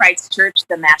about Christchurch,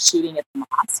 the mass shooting at the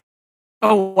mosque.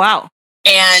 Oh, wow.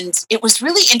 And it was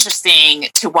really interesting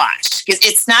to watch because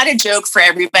it's not a joke for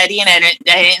everybody, and I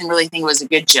didn't really think it was a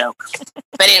good joke.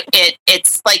 But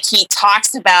it's like he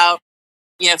talks about,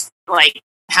 like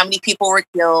how many people were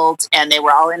killed, and they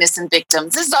were all innocent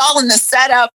victims. This is all in the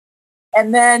setup,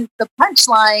 and then the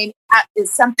punchline is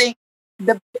something.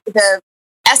 The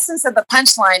essence of the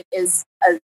punchline is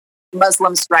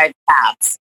Muslims drive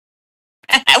cabs.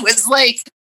 And I was like,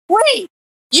 wait.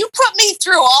 you put me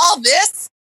through all this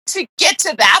to get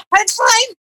to that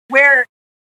punchline where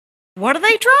what do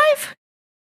they drive?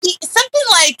 Something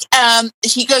like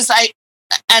he goes,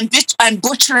 I'm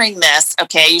butchering this.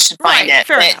 Okay, you should find it.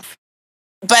 Fair enough.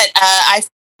 But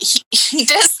he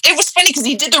does. It was funny because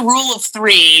he did the rule of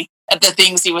 3 of the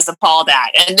things he was appalled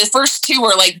at, and the first 2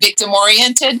 were like victim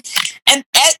oriented. And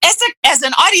as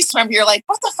an audience member, you're like,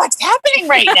 what the fuck's happening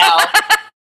right now?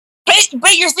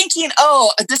 But you're thinking,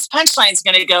 oh, this punchline's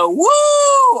going to go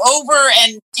woo over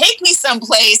and take me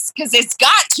someplace because it's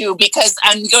got to, because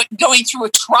I'm going through a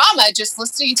trauma just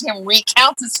listening to him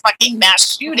recount this fucking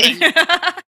mass shooting.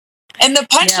 And the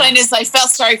punchline is, I felt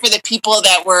sorry for the people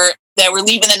that were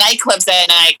leaving the nightclubs that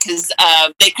night because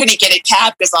they couldn't get a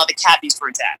cab because all the cabbies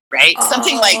were dead, right?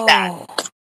 Something like that.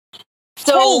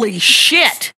 So, holy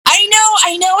shit! I know.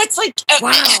 It's like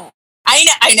wow.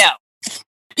 I know.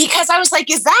 Because I was like,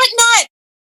 is that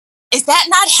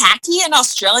not hacky in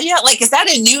Australia? Like, is that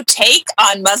a new take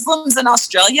on Muslims in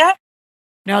Australia?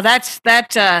 No, that's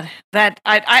I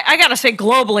gotta say,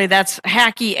 globally, that's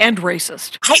hacky and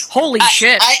racist. Holy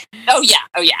shit! Oh yeah.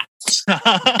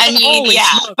 I mean, holy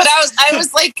smokes. But I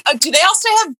was like, do they also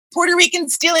have Puerto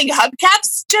Ricans stealing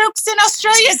hubcaps jokes in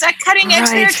Australia? Is that cutting edge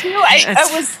there too? I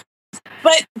was,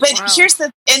 but wow. Here's the,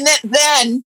 and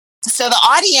then so the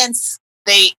audience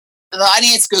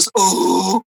goes,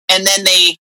 ooh, and then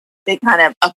they kind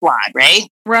of applaud, right?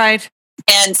 Right.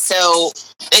 And so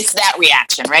it's that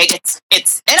reaction, right? It's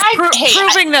and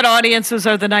proving that audiences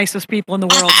are the nicest people in the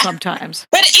world sometimes.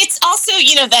 But it's also,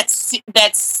 that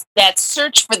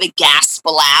search for the gasp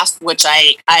laugh, which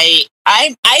I'm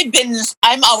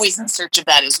always in search of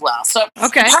that as well. So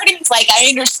okay. Part of me's like, I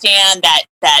understand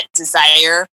that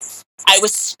desire. I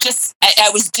was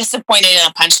disappointed in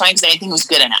a punchline because I didn't think it was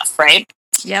good enough, right?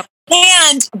 Yep.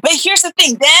 But here's the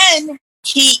thing. Then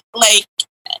he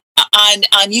on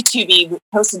YouTube, he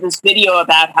posted this video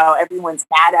about how everyone's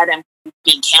mad at him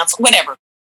being canceled, whatever.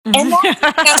 And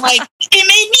I'm like, it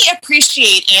made me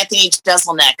appreciate Anthony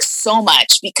Jeselnik so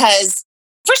much because,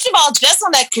 first of all,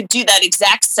 Jeselnik could do that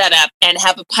exact setup and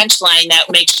have a punchline that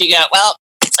makes you go, well,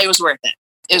 it was worth it.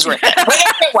 It was worth it.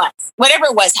 Whatever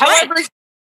it was. However,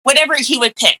 whatever he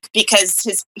would pick,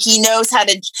 because he knows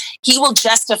he will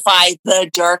justify the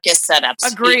darkest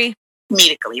setups. Agree.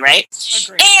 Comedically, right?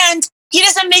 Agree. And he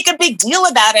doesn't make a big deal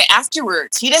about it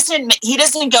afterwards. He doesn't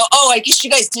go, oh, I guess you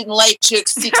guys didn't like Joke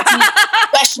 16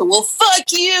 special. Well,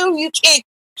 fuck you. You can't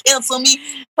cancel me.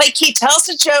 Like, he tells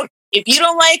a joke. If you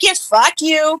don't like it, fuck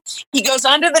you. He goes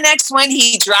on to the next one.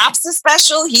 He drops the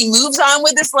special. He moves on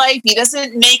with his life. He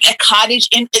doesn't make a cottage.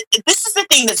 This is the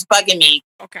thing that's bugging me.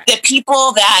 Okay. The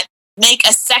people that make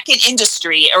a second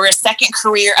industry or a second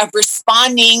career of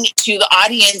responding to the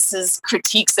audience's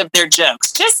critiques of their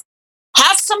jokes. Just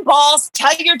have some balls,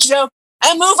 tell your joke,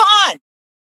 and move on.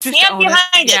 Stand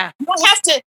behind it. Yeah. You don't have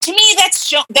to.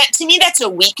 To me, that's a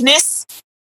weakness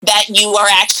that you are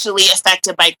actually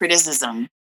affected by criticism,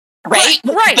 right?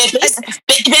 Right. But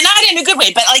not in a good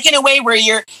way, but like in a way where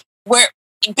you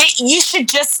should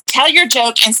just tell your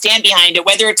joke and stand behind it,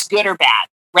 whether it's good or bad,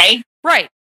 right? Right.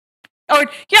 Or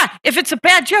yeah, if it's a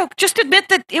bad joke, just admit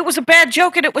that it was a bad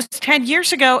joke and it was 10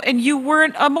 years ago, and you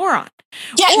weren't a moron.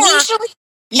 Yeah, usually,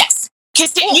 yes.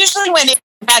 Because usually when it's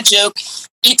a bad joke,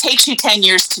 it takes you 10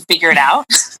 years to figure it out.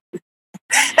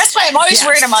 That's why I'm always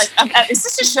worried. I'm like, is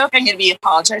this a joke I'm going to be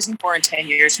apologizing for in 10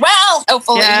 years? Well,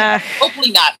 hopefully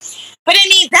not. But I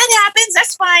mean, that happens.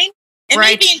 That's fine. And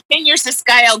maybe in 10 years, this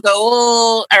guy will go,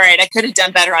 oh, all right, I could have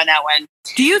done better on that one.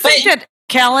 Do you think that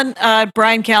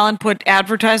Brian Callen put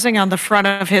advertising on the front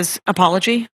of his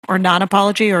apology or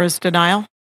non-apology or his denial?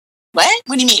 What?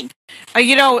 What do you mean?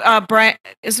 Brian,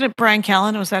 isn't it Brian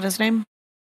Callen? Was that his name?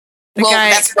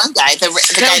 That's one guy. The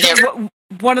guy there.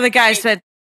 One of the guys that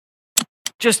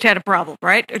just had a problem,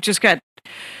 right? It just got.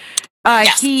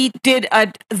 Yes. He did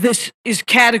this is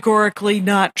categorically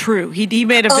not true. He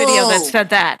made a video that said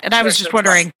that, and I was just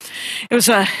wondering. It was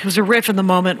a riff in the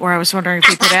moment where I was wondering if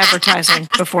he put advertising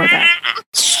before that.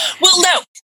 Well, no.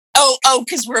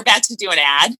 Because we're about to do an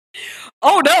ad.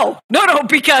 Oh no!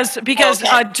 Because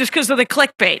just because of the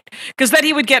clickbait, because then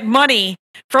he would get money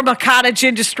from a cottage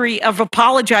industry of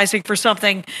apologizing for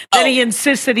something that he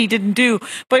insists that he didn't do.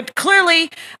 But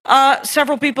clearly,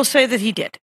 several people say that he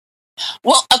did.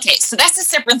 Well, okay, so that's a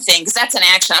separate thing because that's an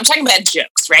action. I'm talking about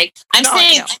jokes, right? I'm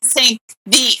saying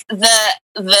the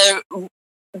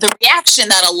reaction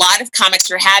that a lot of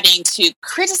comics are having to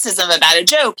criticism about a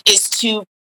joke is to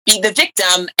be the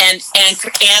victim and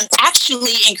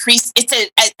actually increase. I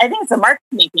think it's a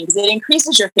marketing thing because it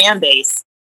increases your fan base.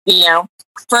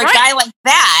 For a guy like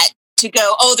that to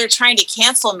go, oh, they're trying to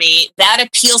cancel me, that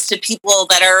appeals to people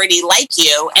that already like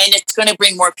you, and it's going to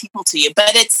bring more people to you.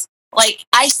 But it's like,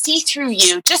 I see through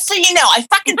you, just so you know. I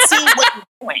fucking see what you're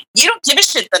doing. You don't give a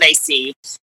shit that I see.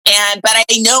 But I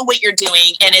know what you're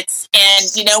doing. And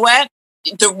you know what?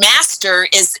 The master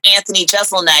is Anthony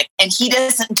Jeselnik, and he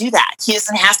doesn't do that. He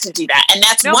doesn't have to do that. And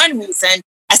that's one reason.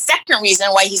 A second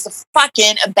reason why he's a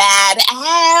fucking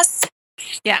badass.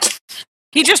 Yeah.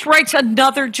 He just writes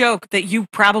another joke that you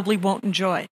probably won't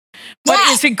enjoy, but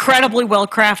is incredibly well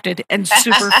crafted and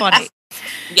super funny.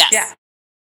 Yes.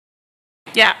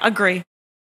 Yeah, agree.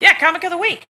 Yeah, Comic of the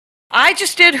Week. I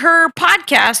just did her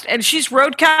podcast, and she's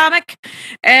road comic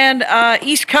and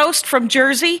East Coast from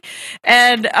Jersey,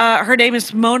 and her name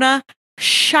is Mona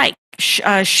Shaikh.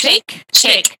 Shaikh.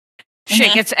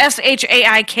 It's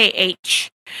SHAIKH.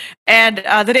 And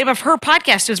the name of her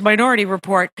podcast is Minority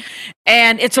Report,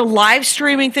 and it's a live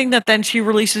streaming thing that then she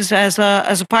releases as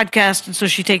a podcast. And so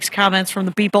she takes comments from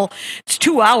the people. It's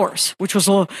 2 hours, which was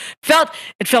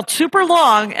it felt super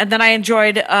long. And then I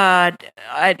enjoyed,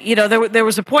 there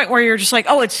was a point where you're just like,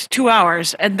 oh, it's 2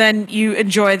 hours, and then you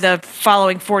enjoy the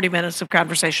following 40 minutes of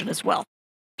conversation as well.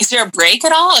 Is there a break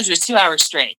at all, or is it 2 hours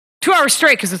straight? 2 hours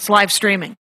straight because it's live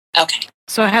streaming. Okay.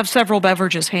 So I have several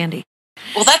beverages handy.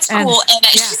 Well, that's cool. And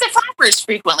she's at Flappers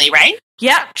frequently, right?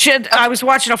 Yeah. I was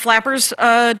watching a Flappers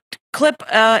clip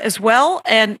as well.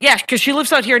 And because she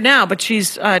lives out here now, but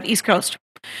she's East Coast.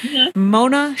 Mm-hmm.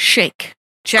 Mona Shaikh.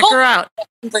 Check her out.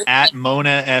 At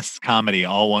Mona S Comedy,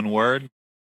 all one word.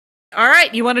 All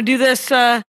right. You want to do this?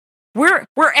 We're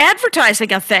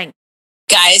advertising a thing.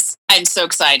 Guys, I'm so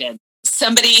excited.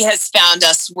 Somebody has found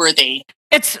us worthy.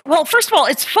 First of all,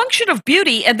 it's Function of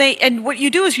Beauty, and what you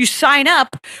do is you sign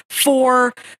up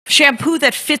for shampoo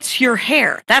that fits your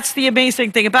hair. That's the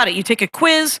amazing thing about it. You take a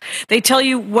quiz, they tell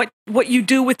you what you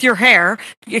do with your hair,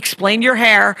 you explain your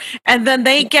hair, and then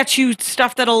they get you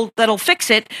stuff that'll fix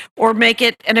it or make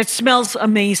it, and it smells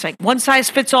amazing. One size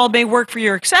fits all may work for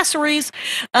your accessories,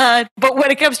 but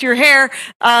when it comes to your hair,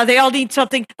 they all need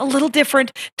something a little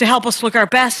different to help us look our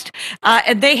best.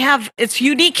 And it's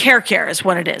unique hair care is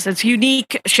what it is. It's unique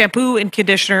shampoo and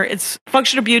conditioner. It's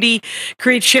Function of Beauty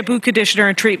creates shampoo, conditioner,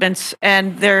 and treatments,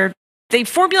 and they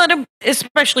formulate them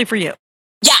especially for you.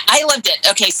 Yeah, I loved it.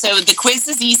 Okay, so the quiz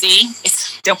is easy.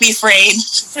 Don't be afraid.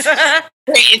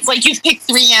 It's like you pick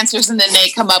 3 answers and then they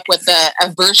come up with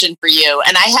a version for you.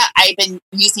 And I've been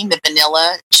using the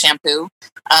vanilla shampoo.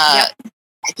 I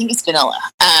think it's vanilla.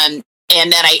 And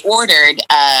then I ordered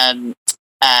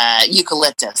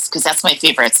eucalyptus because that's my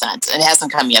favorite scent. It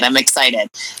hasn't come yet. I'm excited.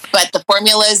 But the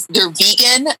formulas, they're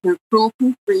vegan, they're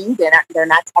cruelty free. They're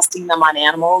not testing them on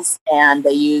animals, and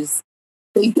they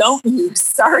don't use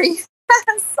sulfates,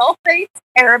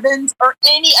 parabens, or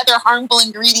any other harmful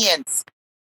ingredients.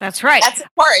 That's right. That's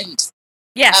important.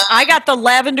 Yes, I got the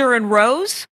lavender and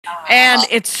rose, and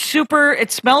it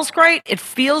smells great. It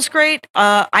feels great.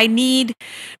 My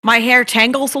hair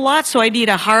tangles a lot, so I need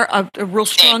a real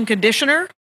strong conditioner.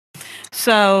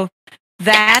 So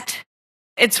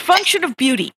it's Function of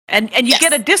Beauty, and you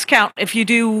get a discount if you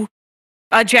do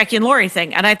a Jackie and Laurie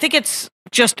thing. And I think it's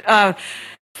just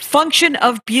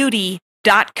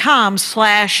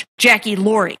functionofbeauty.com/Jackie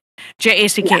Laurie.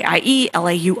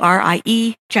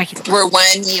 JACKIELAURIE, Jackie. We're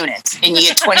one unit, and you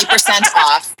get 20%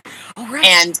 off. Oh, right.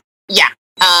 And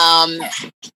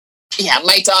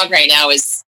my dog right now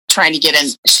is trying to get in.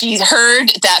 She heard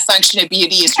that Function of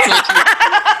Beauty is freaky,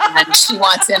 and she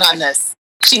wants in on this.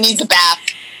 She needs a bath.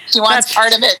 She wants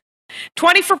part of it.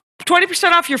 20%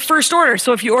 off your first order.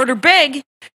 So if you order big,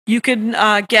 you can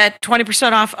get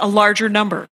 20% off a larger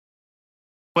number.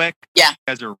 Quick. Yeah. You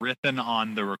guys are riffing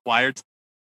on the required.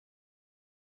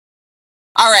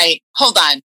 All right, hold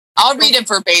on. I'll read it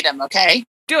verbatim, okay?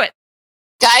 Do it.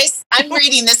 Guys, I'm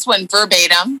reading this one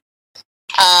verbatim.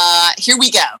 Here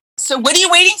we go. So what are you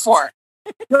waiting for?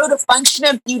 Go to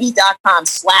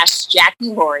functionofbeauty.com/Jackie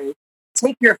Laurie.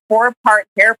 Take your 4-part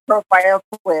hair profile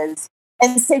quiz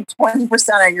and save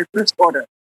 20% on your first order.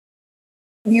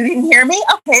 You didn't hear me?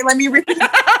 Okay, let me repeat.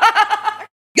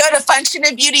 Go to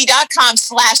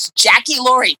functionofbeauty.com/Jackie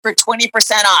Laurie for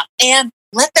 20% off. And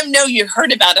let them know you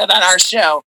heard about it on our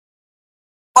show.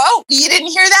 Oh, you didn't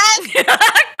hear that?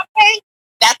 Okay.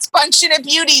 That's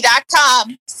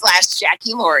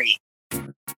functionofbeauty.com/Jackie Laurie.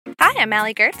 Hi, I'm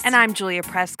Allie Gertz. And I'm Julia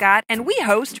Prescott, and we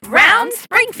host Round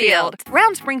Springfield.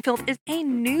 Round Springfield is a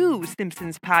new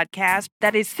Simpsons podcast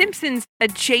that is Simpsons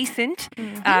adjacent.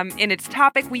 In its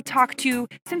topic, we talk to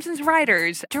Simpsons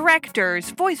writers,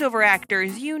 directors, voiceover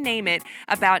actors, you name it,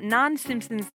 about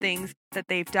non-Simpsons things that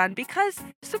they've done because,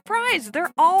 surprise,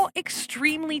 they're all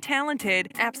extremely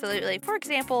talented. Absolutely. For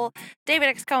example, David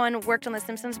X. Cohen worked on The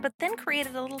Simpsons, but then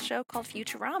created a little show called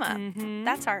Futurama. Mm-hmm.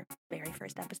 That's our very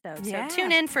first episode. Yeah. So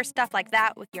tune in for stuff like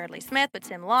that with Yardley Smith, with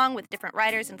Tim Long, with different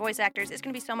writers and voice actors. It's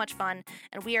going to be so much fun.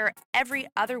 And we are every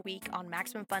other week on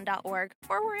MaximumFun.org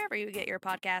or wherever you get your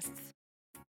podcasts.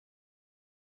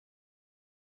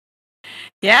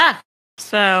 Yeah.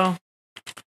 So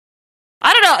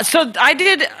I don't know. So I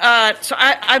did.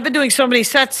 I've been doing so many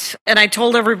sets, and I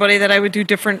told everybody that I would do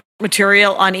different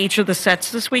material on each of the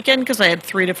sets this weekend because I had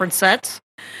 3 different sets.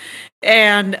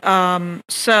 And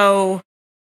so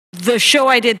the show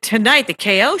I did tonight, the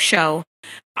KO show,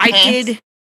 I did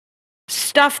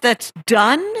stuff that's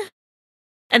done,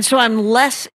 and so I'm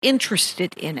less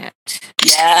interested in it.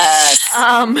 Yes.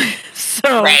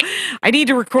 So I need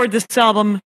to record this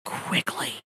album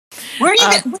quickly. Where are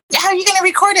you? How are you going to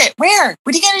record it? Where?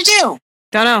 What are you going to do?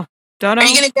 Don't know. Are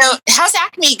you going to go? How's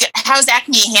Acme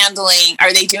handling?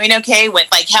 Are they doing okay with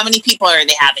how many people are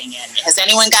they having in? Has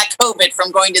anyone got COVID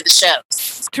from going to the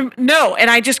shows? No, and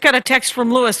I just got a text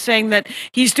from Lewis saying that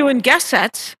he's doing guest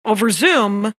sets over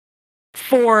Zoom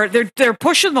for they're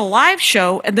pushing the live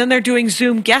show, and then they're doing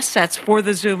Zoom guest sets for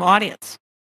the Zoom audience.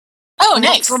 Oh,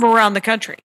 nice. From around the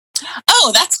country.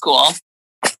 Oh, that's cool.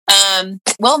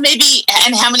 Well, maybe.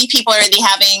 And how many people are they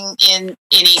having in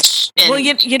each? Well,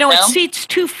 you know, it seats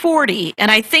 240, and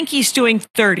I think he's doing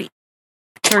 30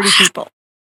 people.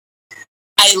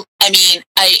 I mean,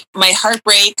 my heart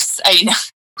breaks.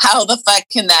 How the fuck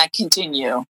can that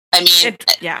continue? I mean,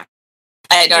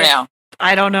 I don't know.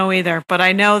 I don't know either, but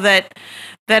I know that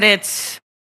it's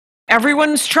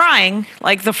everyone's trying.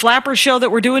 Like the Flapper show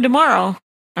that we're doing tomorrow,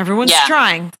 everyone's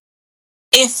trying.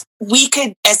 If we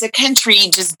could, as a country,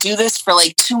 just do this for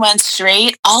 2 months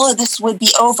straight, all of this would be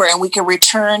over, and we could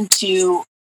return to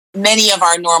many of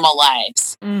our normal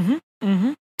lives. Mm-hmm.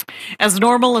 Mm-hmm. As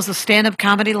normal as a stand-up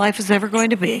comedy life is ever going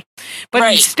to be,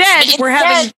 but instead we're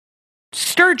having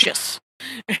Sturgis.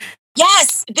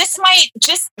 Yes, this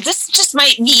just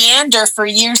might meander for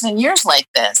years and years like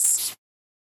this.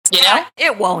 You know,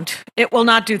 it won't. It will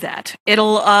not do that.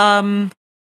 It'll.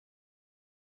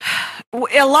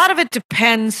 A lot of it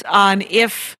depends on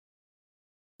if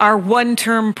our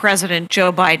one-term president,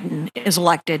 Joe Biden, is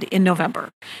elected in November,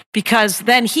 because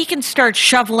then he can start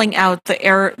shoveling out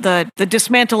the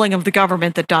dismantling of the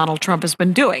government that Donald Trump has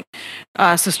been doing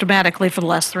systematically for the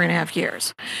last 3.5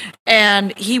 years.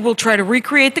 And he will try to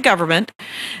recreate the government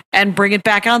and bring it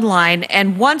back online.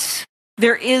 And once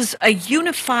there is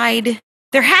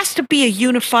there has to be a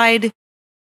unified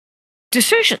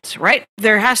decisions, right?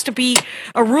 There has to be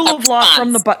a rule of law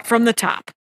from the top,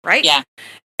 right? Yeah.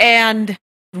 And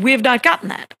we have not gotten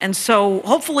that. And so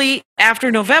hopefully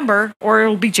after November, or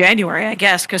it'll be January, I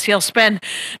guess, because he'll spend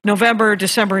November,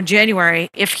 December, and January,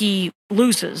 if he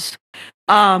loses,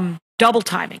 double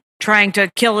timing, trying to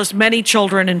kill as many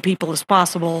children and people as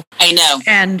possible. I know.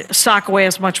 And sock away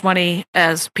as much money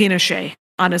as Pinochet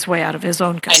on his way out of his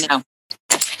own country. I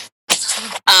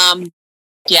know.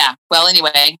 Yeah. Well,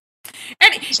 anyway.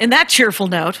 And in that cheerful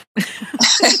note.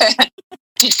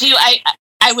 Did you,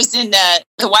 I was in the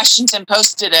Washington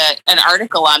Post did an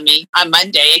article on me on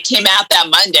Monday. It came out that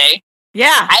Monday.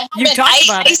 Yeah, you talked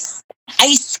about it.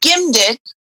 I skimmed it.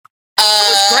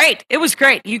 It was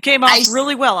great. You came off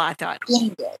really well, I thought.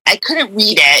 I couldn't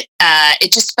read it.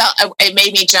 It just it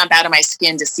made me jump out of my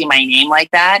skin to see my name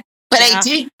like that. But I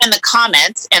did in the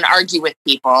comments and argue with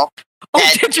people.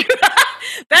 Did you?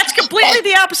 That's completely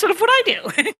the opposite of what I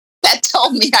do. That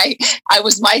told me I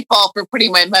was my fault for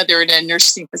putting my mother in a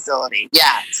nursing facility.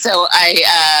 Yeah. So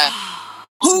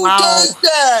who does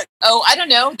that? Oh, I don't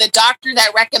know. The doctor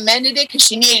that recommended it because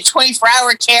she needed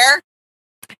 24-hour care.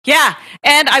 Yeah.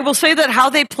 And I will say that how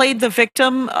they played the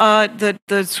victim,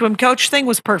 the swim coach thing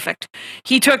was perfect.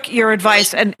 He took your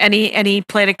advice and he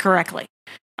played it correctly.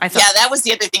 I thought. Yeah, that was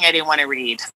the other thing I didn't want to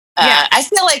read. I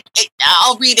feel like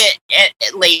I'll read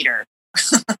it later.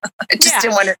 I just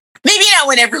didn't want to. Maybe not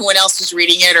when everyone else was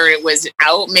reading it or it was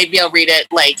out. Maybe I'll read it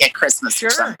at Christmas or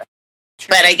something. Sure.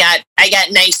 But I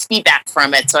got nice feedback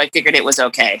from it, so I figured it was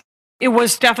okay. It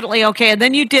was definitely okay. And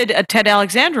then you did a Ted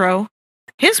Alexandro,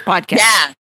 his podcast.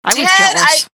 Yeah. I was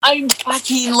jealous. I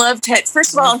fucking love Ted.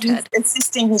 First of all, he's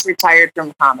insisting he's retired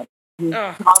from comedy. He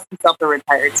calls himself a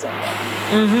retired singer.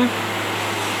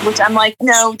 Mm-hmm. Which I'm like,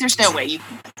 no, there's no way you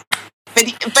can.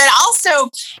 But also,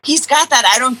 he's got that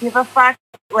I don't give a fuck.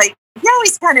 He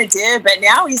always kind of did, but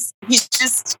now he's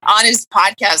just on his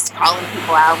podcast calling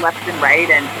people out left and right.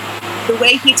 And the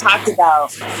way he talked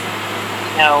about,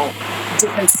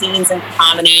 different scenes in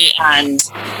comedy and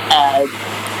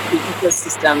the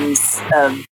ecosystems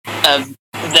of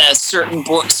the certain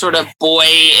sort of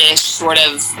boyish sort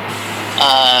of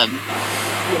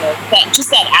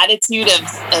that attitude of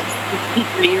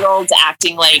 53-year-olds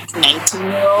acting like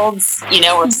 19-year-olds, or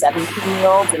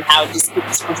 17-year-olds, and how just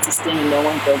it's persistent and no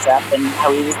one grows up, and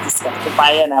how he was disgusted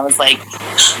by it. And I was like,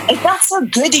 it felt so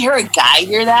good to hear a guy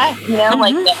hear that,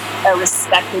 like a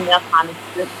respect enough honest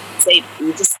to say,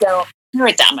 you just don't hear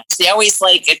it that much. They always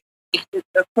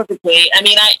equivocate. I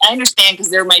mean, I understand because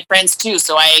they're my friends too,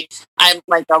 so I'm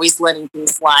like always letting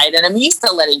things slide, and I'm used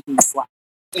to letting things slide.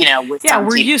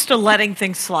 We're used to letting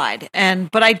things slide,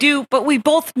 but we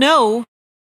both know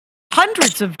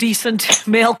hundreds of decent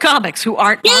male comics who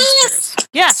aren't monsters.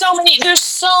 Yeah, there's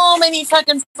so many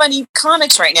fucking funny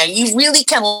comics right now. You really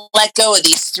can let go of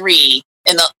these three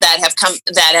that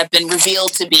have been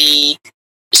revealed to be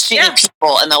shitty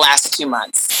people in the last 2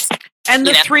 months. And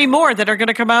the three more that are going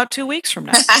to come out 2 weeks from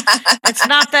now. It's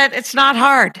not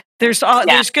hard. There's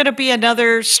going to be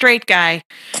another straight guy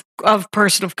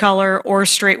person of color or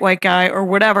straight white guy or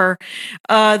whatever,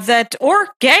 or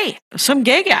gay, some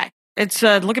gay guy. It's,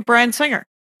 look at Bryan Singer.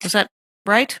 Was that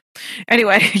right?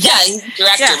 Anyway. Yeah, he's the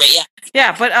director, but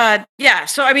Yeah, but,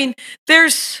 so, I mean,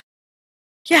 if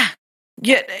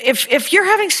you're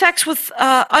having sex with,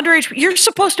 underage, you're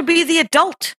supposed to be the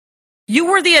adult. You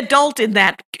were the adult in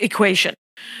that equation.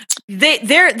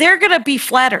 They're going to be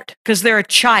flattered because they're a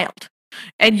child,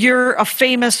 and you're a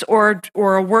famous or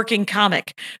a working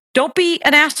comic. Don't be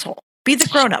an asshole. Be the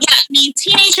grown up. Yeah, I mean,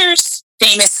 teenagers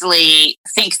famously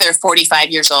think they're 45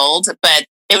 years old, but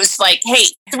it was like, hey,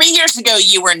 3 years ago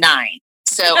you were 9,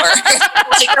 so or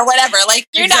or whatever. Like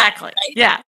you're exactly. Not. Right?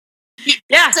 Yeah.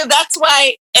 Yeah. So that's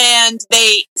why, and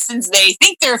since they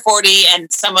think they're 40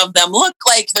 and some of them look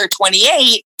like they're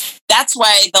 28, that's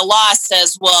why the law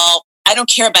says, well, I don't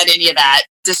care about any of that.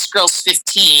 This girl's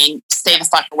 15, stay the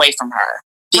fuck away from her.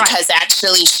 Because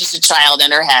actually she's a child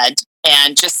in her head.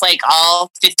 And just like all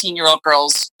 15-year-old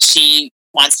girls, she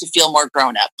wants to feel more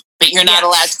grown up. But you're not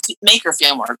allowed to make her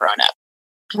feel more grown up.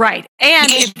 Right.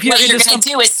 And what you're going to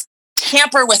do is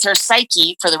tamper with her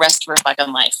psyche for the rest of her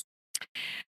fucking life.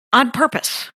 On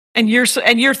purpose. And you're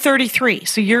 33,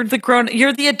 so you're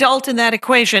the adult in that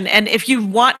equation. And if you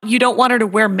don't want her to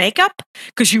wear makeup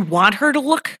because you want her to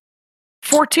look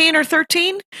 14 or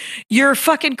 13, you're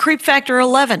fucking creep factor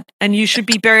 11, and you should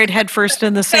be buried headfirst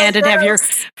in the sand and have your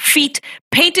feet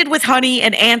painted with honey,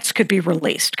 and ants could be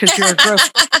released because you're a gross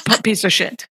piece of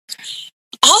shit.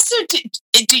 Also,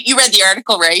 you read the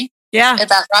article, right? Yeah.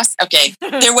 About Ross? Okay.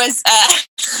 There was,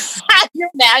 you're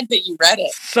mad that you read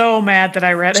it. So mad that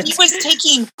I read it. He was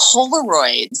taking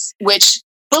Polaroids, which,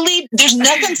 there's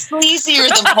nothing sleazier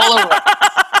than Polaroids.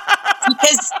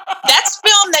 Because that's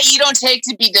film that you don't take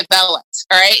to be developed,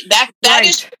 all right? That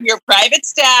is your private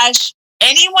stash.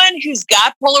 Anyone who's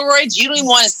got Polaroids, you don't even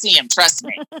want to see them, trust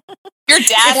me. Your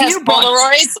dad has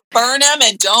Polaroids, burn them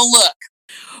and don't look.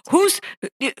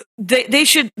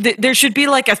 There should be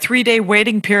like a 3-day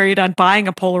waiting period on buying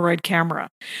a Polaroid camera.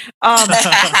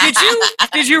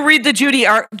 Did you read the Judy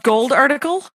Gold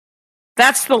article?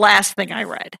 That's the last thing I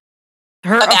read.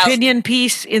 Her opinion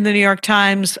piece in the New York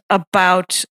Times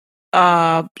about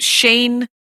Shane,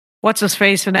 what's his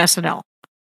face in SNL?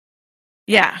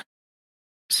 Yeah.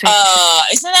 Isn't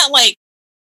that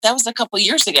that was a couple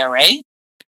years ago, right?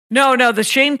 No, the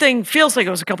Shane thing feels like it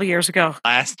was a couple years ago.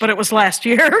 But it was last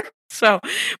year. So,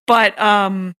 but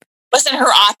wasn't her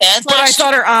op-ed? But I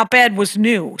thought her op-ed was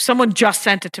new. Someone just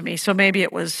sent it to me, so maybe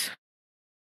it was.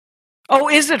 Oh,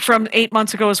 is it from 8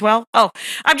 months ago as well? Oh,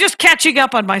 I'm just catching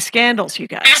up on my scandals, you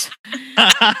guys.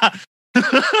 I'm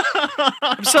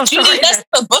so Judy sorry. has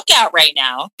the book out right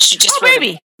now. She just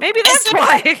maybe that's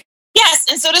why. Yes,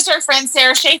 and so does her friend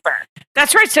Sarah Schaefer.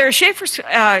 That's right, Sarah Schaefer's,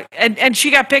 and she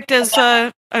got picked as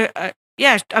a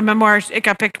memoir. It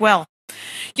got picked well.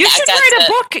 You should write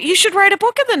a book. You should write a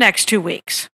book in the next 2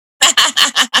 weeks.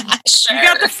 Sure. You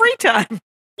got the free time.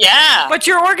 Yeah, but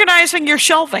you're organizing your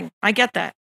shelving. I get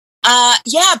that.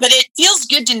 Yeah, but it feels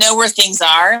good to know where things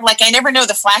are. Like I never know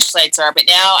the flashlights are, but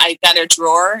now I've got a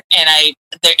drawer and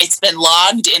it's been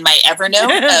logged in my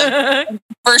Evernote.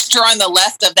 First drawer on the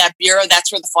left of that bureau,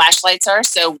 that's where the flashlights are.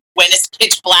 So when it's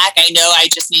pitch black, I know I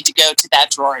just need to go to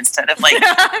that drawer instead of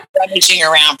rummaging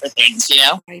around for things,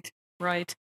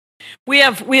 Right. We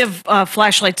have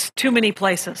flashlights too many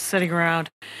places sitting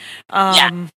around.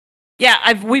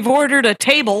 We've ordered a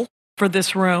table for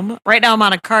this room. Right now I'm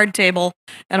on a card table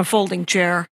and a folding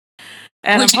chair.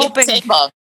 And Where'd I'm hoping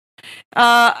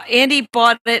Andy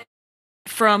bought it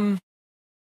from,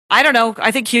 I don't know,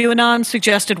 I think QAnon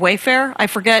suggested Wayfair. I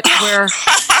forget where.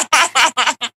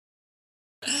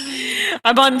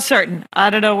 I'm uncertain. I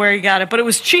don't know where he got it, but it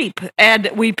was cheap.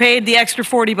 And we paid the extra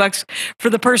 $40 for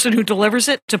the person who delivers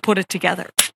it to put it together.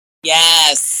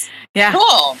 Yes. Yeah.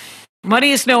 Cool.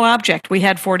 Money is no object. We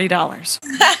had $40.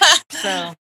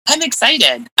 So I'm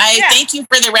excited. I thank you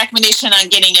for the recommendation on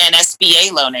getting an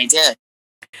SBA loan. I did.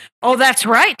 Oh, that's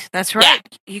right. That's right.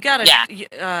 You got it.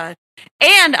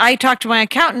 And I talked to my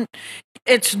accountant.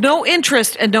 It's no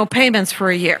interest and no payments for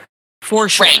a year, for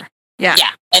sure. Right. Yeah.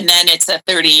 Yeah. And then it's a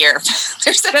 30-year.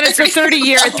 Then it's a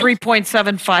 30-year at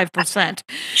 3.75%.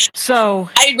 So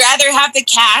I'd rather have the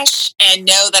cash and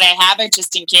know that I have it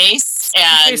just in case.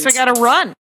 And in case I got to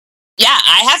run. Yeah,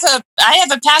 I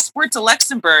have a passport to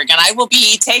Luxembourg, and I will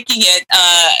be taking it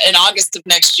in August of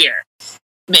next year.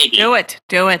 Maybe. Do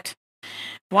it.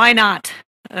 Why not?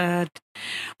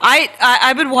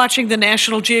 I've been watching the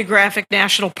National Geographic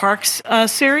National Parks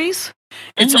series.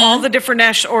 It's all the different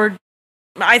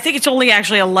I think it's only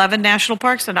actually 11 national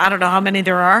parks, and I don't know how many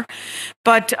there are.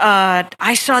 But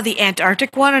I saw the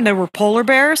Antarctic one, and there were polar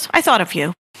bears. I thought of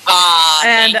you.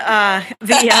 And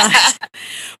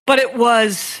but it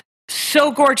was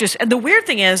so gorgeous. And the weird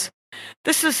thing is,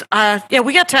 this is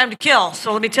we got time to kill.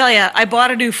 So let me tell you, I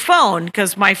bought a new phone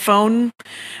because my phone,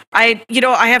 I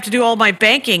have to do all my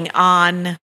banking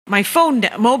on my phone,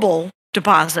 mobile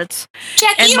deposits.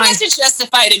 Jackie, you don't have to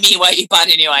justify to me why you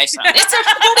bought a new iPhone. It's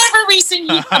whatever reason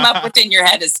you come up with in your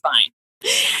head is fine.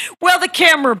 Well, the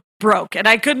camera broke, and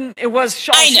I couldn't. It was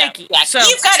shaky. Yeah. So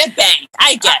you've got a bank.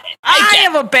 I get it. I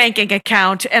have a banking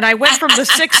account, and I went from the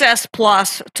 6S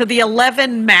Plus to the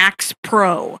 11 Max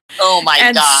Pro. Oh my God!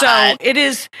 And so it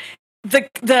is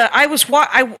I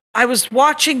was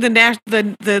watching the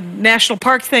national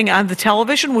park thing on the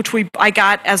television, which I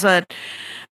got as a.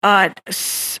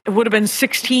 It would have been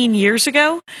 16 years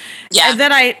ago. Yeah. And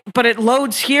then but it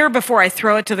loads here before I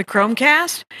throw it to the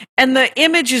Chromecast, and the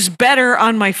image is better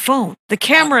on my phone. The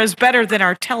camera is better than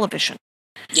our television.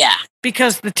 Yeah.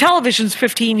 Because the television's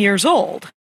 15 years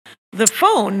old. The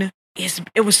phone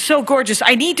it was so gorgeous.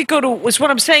 I need to go to,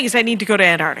 what I'm saying is I need to go to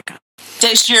Antarctica.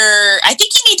 I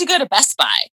think you need to go to Best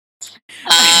Buy.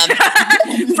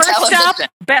 First stop,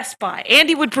 Best Buy.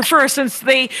 Andy would prefer, since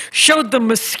they showed the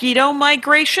mosquito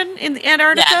migration in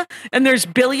Antarctica, and there's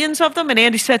billions of them, and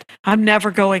Andy said, I'm never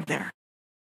going there.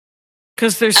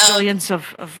 Because there's billions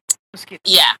of mosquitoes.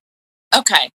 Yeah.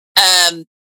 Okay.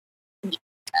 Do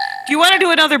you want to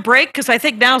do another break? Because I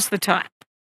think now's the time.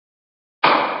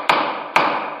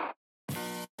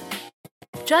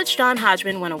 Judge John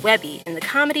Hodgman won a Webby in the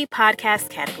comedy podcast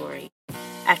category.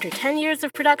 After 10 years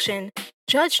of production,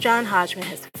 Judge John Hodgman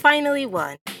has finally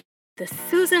won the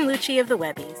Susan Lucci of the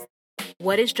Webbies.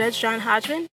 What is Judge John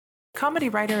Hodgman? Comedy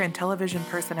writer and television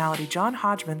personality John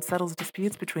Hodgman settles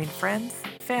disputes between friends,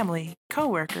 family,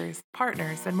 co-workers,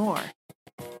 partners, and more.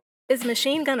 Is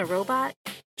Machine Gun a robot?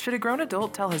 Should a grown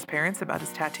adult tell his parents about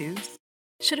his tattoos?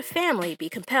 Should a family be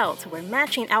compelled to wear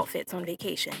matching outfits on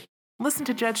vacation? Listen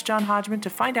to Judge John Hodgman to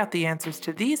find out the answers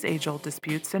to these age-old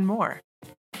disputes and more.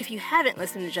 If you haven't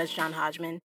listened to Judge John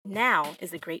Hodgman, now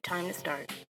is a great time to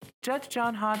start. Judge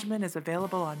John Hodgman is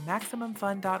available on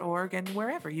MaximumFun.org and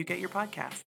wherever you get your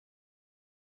podcasts.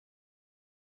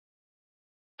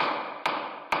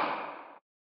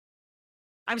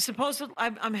 I'm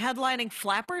headlining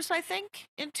Flappers, I think,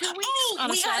 in 2 weeks on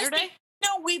a Saturday.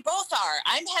 No, we both are.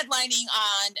 I'm headlining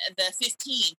on the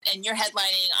 15th, and you're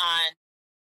headlining on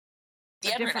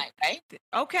the other night, right?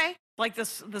 Okay, like the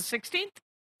 16th.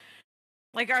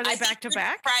 Like, are they back to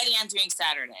back? Friday, I'm doing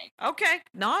Saturday. Okay,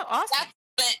 not awesome.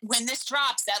 But when this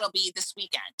drops, that'll be this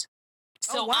weekend.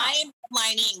 So I'm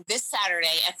lining this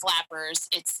Saturday at Flappers.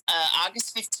 It's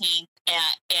August 15th,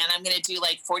 and I'm going to do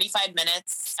like 45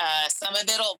 minutes. Some of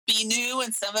it'll be new,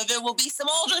 and some of it will be some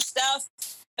older stuff.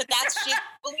 But that shit,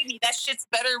 believe me, that shit's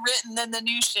better written than the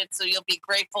new shit. So you'll be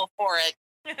grateful for it.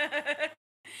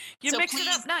 Mix it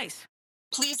up nice.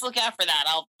 Please look out for that.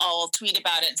 I'll tweet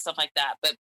about it and stuff like that.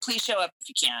 But please show up if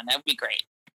you can. That would be great.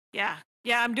 Yeah,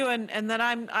 I'm doing, and then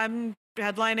I'm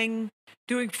headlining,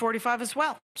 doing 45 as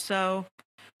well. So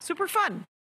super fun.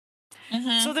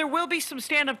 Mm-hmm. So there will be some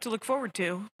stand up to look forward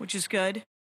to, which is good.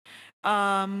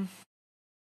 I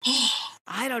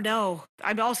don't know.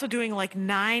 I'm also doing like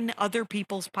 9 other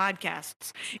people's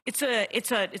podcasts. It's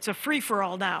a free for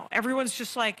all now. Everyone's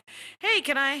just like, hey,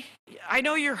 I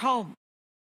know you're home.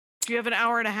 Do you have an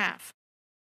hour and a half?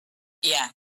 Yeah.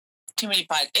 Too many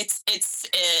podcasts.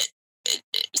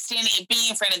 Being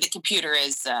in front of the computer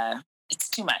is it's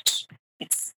too much.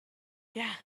 It's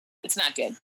not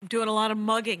good. I'm doing a lot of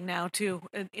mugging now too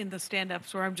in the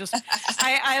stand-ups where I'm just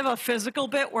I have a physical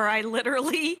bit where I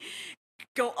literally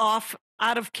go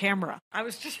out of camera. I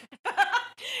was just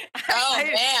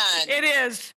Man. It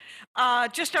is.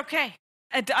 Just okay.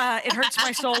 It hurts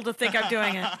my soul to think I'm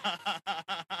doing it.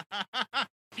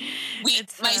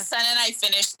 My son and I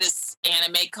finished this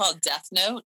anime called Death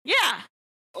Note. Yeah.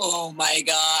 Oh my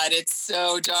God, it's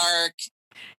so dark.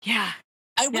 Yeah.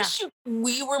 I wish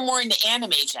we were more into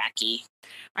anime, Jackie.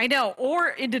 I know, or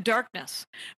into darkness,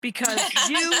 because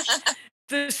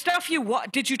the stuff you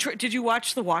did you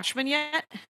watch The Watchmen yet?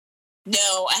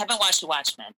 No, I haven't watched The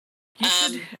Watchmen.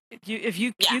 If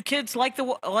you kids like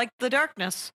the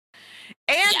darkness,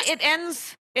 and it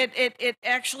ends. It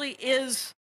actually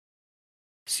is.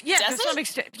 Yeah, to some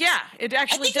extent. Yeah, it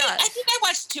actually does. I think I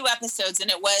watched 2 episodes and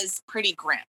it was pretty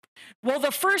grim. Well,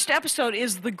 the first episode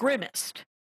is the grimmest.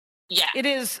 Yeah. It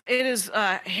is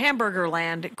Hamburger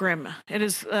Land grim. It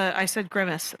is I said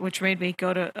grimace, which made me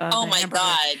go to oh my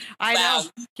God. I know.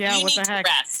 Yeah, you what need the heck?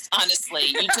 To rest, honestly.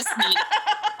 You just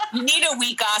need a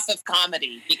week off of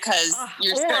comedy because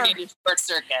you're starting to short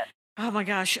circuit. Oh my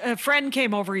gosh. A friend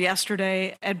came over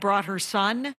yesterday and brought her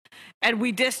son, and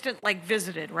we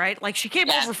visited, right? Like she came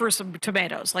over for some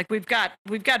tomatoes. Like we've got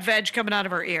veg coming out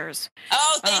of our ears.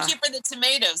 Oh, thank you for the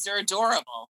tomatoes. They're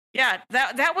adorable. Yeah,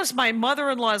 that was my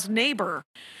mother-in-law's neighbor.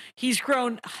 He's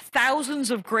grown thousands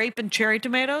of grape and cherry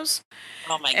tomatoes.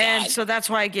 Oh my God. And so that's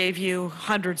why I gave you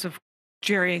hundreds of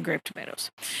cherry and grape tomatoes.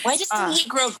 Why doesn't he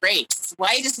grow grapes?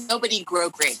 Why does nobody grow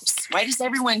grapes? Why does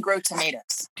everyone grow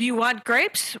tomatoes? Do you want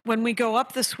grapes? When we go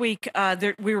up this week,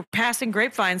 we were passing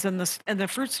grapevines, and the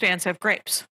fruit stands have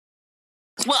grapes.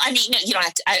 Well, I mean, no, you don't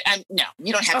have to.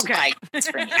 You don't have to buy grapes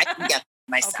for me. I can get them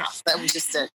myself. Okay. That was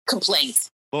just a complaint.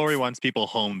 Lori wants people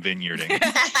home vineyarding.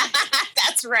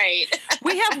 That's right.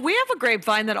 we have a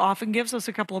grapevine that often gives us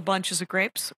a couple of bunches of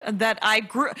grapes that I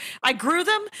grew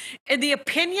them in the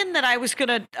opinion that I was going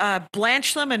to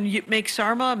blanch them and make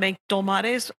sarma, make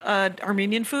dolmades,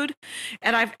 Armenian food,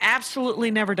 and I've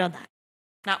absolutely never done that.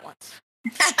 Not once.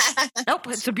 Nope,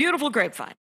 it's a beautiful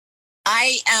grapevine.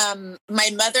 My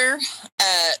mother,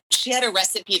 she had a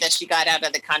recipe that she got out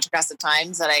of the Contra Costa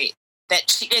Times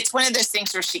it's one of those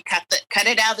things where she cut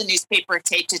it out of the newspaper,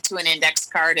 taped it to an index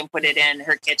card, and put it in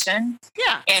her kitchen.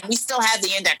 Yeah, and we still have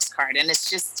the index card, and it's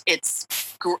just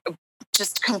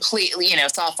completely,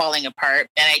 it's all falling apart.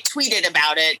 And I tweeted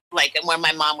about it, like when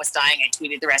my mom was dying, I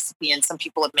tweeted the recipe, and some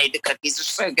people have made the cookies. They're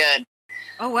so good.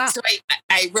 Oh wow! So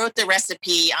I wrote the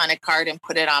recipe on a card and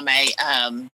put it on my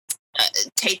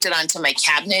taped it onto my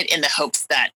cabinet in the hopes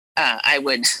that I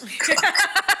would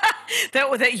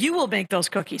that you will make those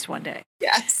cookies one day.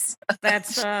 Yes,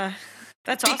 that's awesome.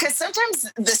 Because sometimes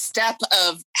the step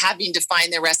of having to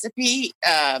find the recipe,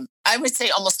 I would say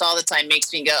almost all the time,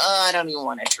 makes me go, "Oh, I don't even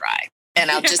want to try,"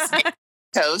 and I'll just make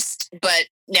toast. But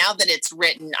now that it's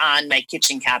written on my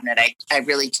kitchen cabinet, I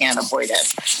really can't avoid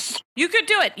it. You could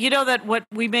do it. You know that what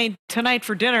we made tonight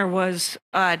for dinner was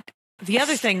the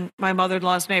other thing my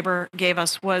mother-in-law's neighbor gave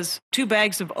us was 2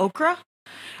 bags of okra,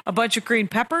 a bunch of green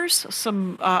peppers,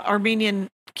 some Armenian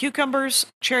cucumbers,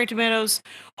 cherry tomatoes,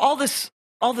 all this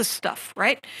stuff,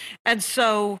 right? And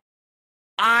so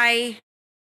I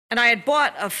had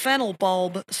bought a fennel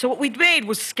bulb. So what we'd made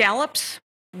was scallops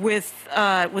with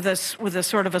a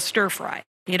sort of a stir fry.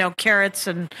 Carrots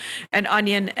and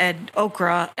onion and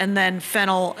okra, and then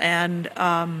fennel and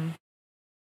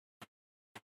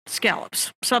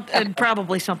scallops, and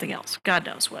probably something else. God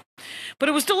knows what. But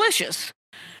it was delicious.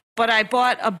 But I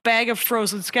bought a bag of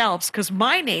frozen scallops because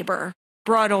my neighbor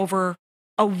brought over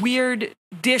a weird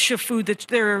dish of food that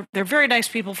they're very nice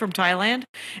people from Thailand.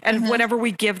 And whenever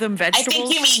we give them vegetables. I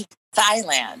think you mean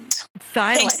Thailand.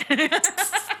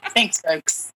 Thanks,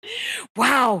 folks.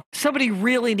 Wow. Somebody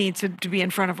really needs to be in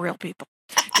front of real people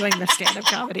doing the stand-up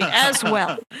comedy as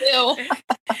well.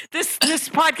 This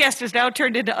podcast has now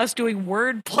turned into us doing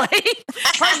wordplay.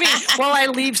 Pardon me, while I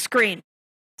leave screen.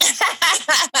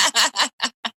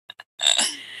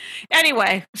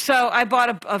 Anyway, so I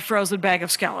bought a frozen bag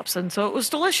of scallops, and so it was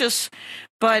delicious,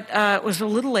 but it was a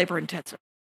little labor intensive.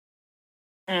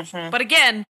 But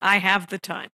again, I have the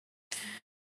time.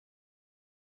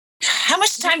 How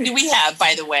much time do we have,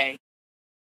 by the way?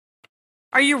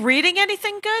 Are you reading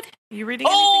anything good? Are you reading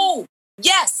anything? Oh,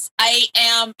 yes, I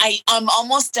am. I'm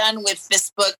almost done with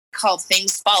this book called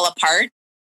Things Fall Apart.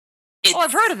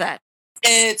 I've heard of that.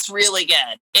 It's really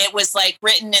good. It was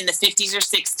written in the 50s or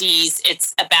 60s.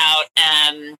 It's about,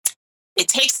 it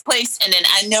takes place in an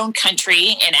unknown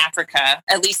country in Africa.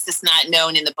 At least it's not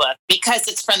known in the book because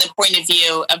it's from the point of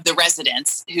view of the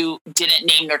residents who didn't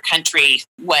name their country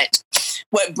what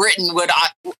Britain would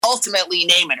ultimately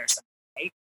name it or something.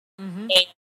 Right? Mm-hmm. And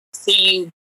so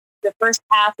the first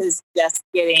half is just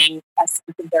getting a sense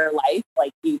of their life.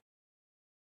 You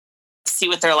see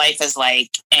what their life is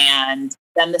like. And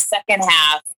then the second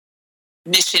half,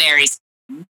 missionaries,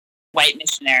 white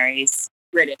missionaries,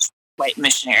 British white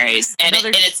missionaries. And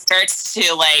it starts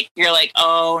to like, you're like,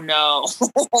 oh no.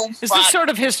 Is this sort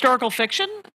of historical fiction?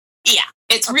 Yeah,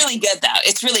 it's really good though.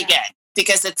 It's really good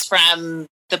because it's from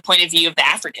the point of view of the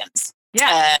Africans.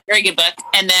 Yeah. Very good book.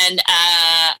 And then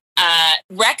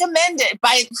recommended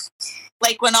by,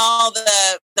 like, when all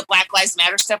the Black Lives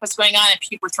Matter stuff was going on and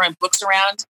people were throwing books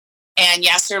around. And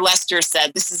Yasser Lester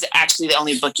said, this is actually the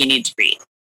only book you need to read.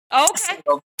 Okay.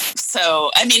 So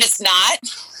I mean, it's not.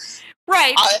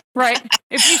 Right, right.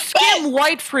 If you skim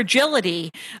White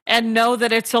Fragility and know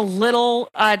that it's a little,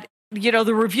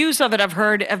 the reviews of it I've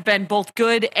heard have been both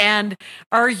good and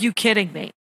are you kidding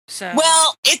me? So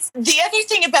well, it's the other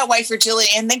thing about White Fragility,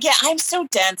 and again, I'm so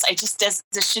dense.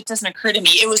 This shit doesn't occur to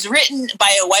me. It was written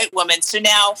by a white woman, so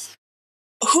now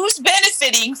who's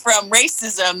benefiting from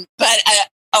racism but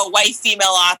a white female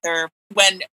author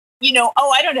when?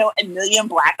 I don't know, a million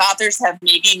Black authors have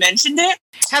maybe mentioned it.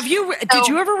 Did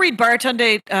you ever read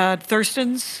Bartunde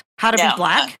Thurston's How to Be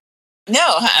Black?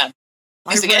 No.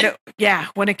 Is it good? Yeah,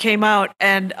 when it came out,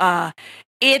 and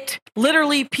it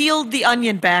literally peeled the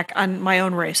onion back on my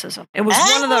own racism. It was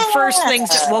one of the first things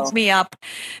that woke me up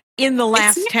in the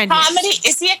last 10 years.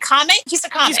 Is he a comic? He's a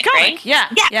comic, right? Yeah.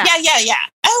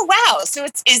 Oh, wow. So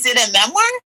is it a memoir?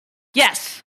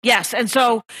 Yes, and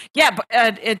so but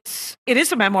it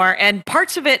is a memoir, and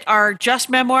parts of it are just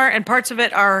memoir, and parts of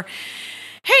it are,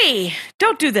 hey,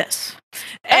 don't do this,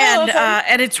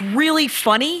 and it's really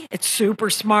funny. It's super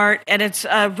smart, and it's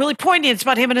really poignant. It's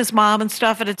about him and his mom and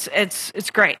stuff, and it's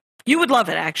great. You would love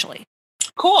it, actually.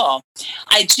 Cool.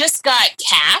 I just got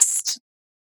Cast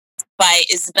by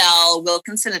Isabel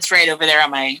Wilkinson. It's right over there on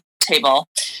my table,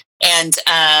 and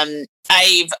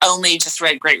I've only just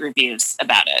read great reviews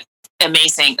about it.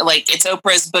 Amazing. Like, it's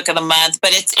Oprah's book of the month,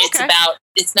 but it's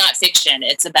not fiction.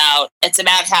 It's about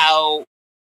how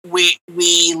we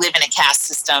live in a caste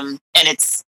system, and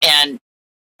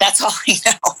that's all I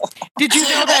know. Did you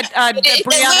know that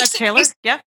Breonna Taylor?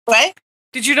 Yeah. What?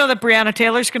 Did you know that Breonna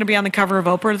Taylor's going to be on the cover of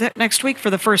Oprah next week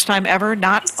for the first time ever?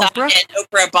 Not Oprah. And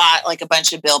Oprah bought like a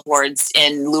bunch of billboards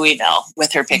in Louisville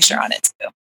with her picture on it too.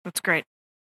 That's great.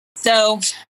 So,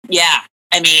 yeah.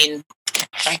 I mean,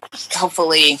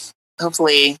 hopefully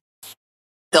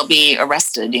they'll be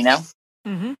arrested,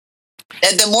 Mm-hmm.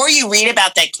 And the more you read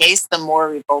about that case, the more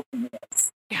revolting it is.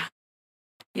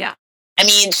 Yeah. I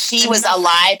mean, she was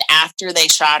alive after they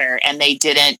shot her, and they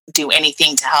didn't do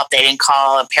anything to help. They didn't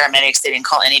call paramedics. They didn't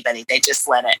call anybody. They just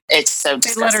let it. It's so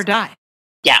disgusting. They let her die.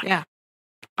 Yeah.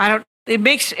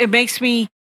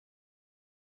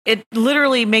 It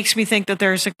literally makes me think that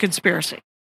there's a conspiracy.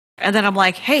 And then I'm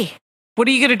like, hey, what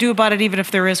are you going to do about it even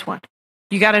if there is one?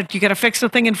 You gotta fix the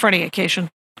thing in front of you, Cation.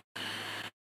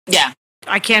 Yeah.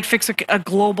 I can't fix a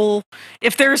global,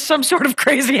 if there's some sort of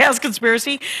crazy ass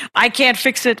conspiracy, I can't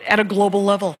fix it at a global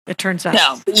level, it turns out.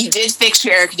 No, but you did fix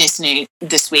your air conditioning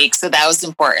this week, so that was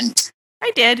important.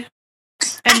 I did.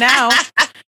 And now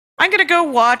I'm going to go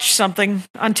watch something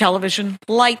on television,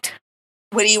 light.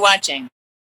 What are you watching?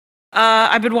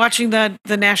 I've been watching the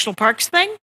National Parks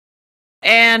thing.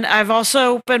 And I've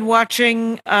also been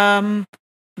watching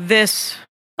this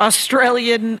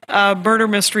Australian murder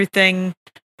mystery thing,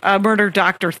 murder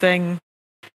doctor thing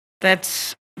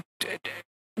that's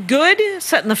good,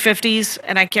 set in the 50s,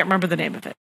 and I can't remember the name of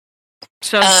it.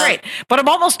 So it's great. But I'm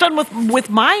almost done with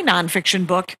my nonfiction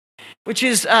book, which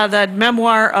is the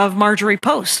memoir of Marjorie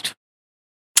Post.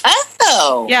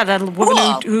 Oh! Yeah, the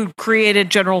woman who created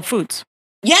General Foods.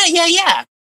 Yeah.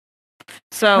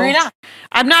 So right on.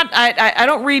 I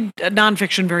don't read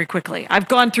nonfiction very quickly. I've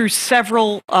gone through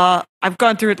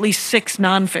at least 6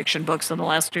 nonfiction books in the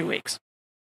last 2 weeks.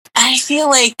 I feel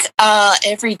like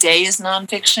every day is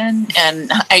nonfiction,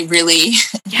 and I really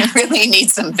need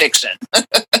some fiction.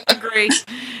 Agree.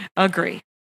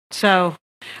 So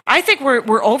I think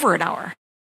we're over an hour.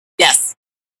 Yes.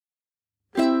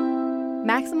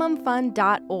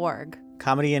 MaximumFun.org.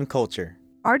 Comedy and culture.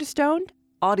 Artist owned.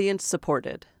 Audience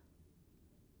supported.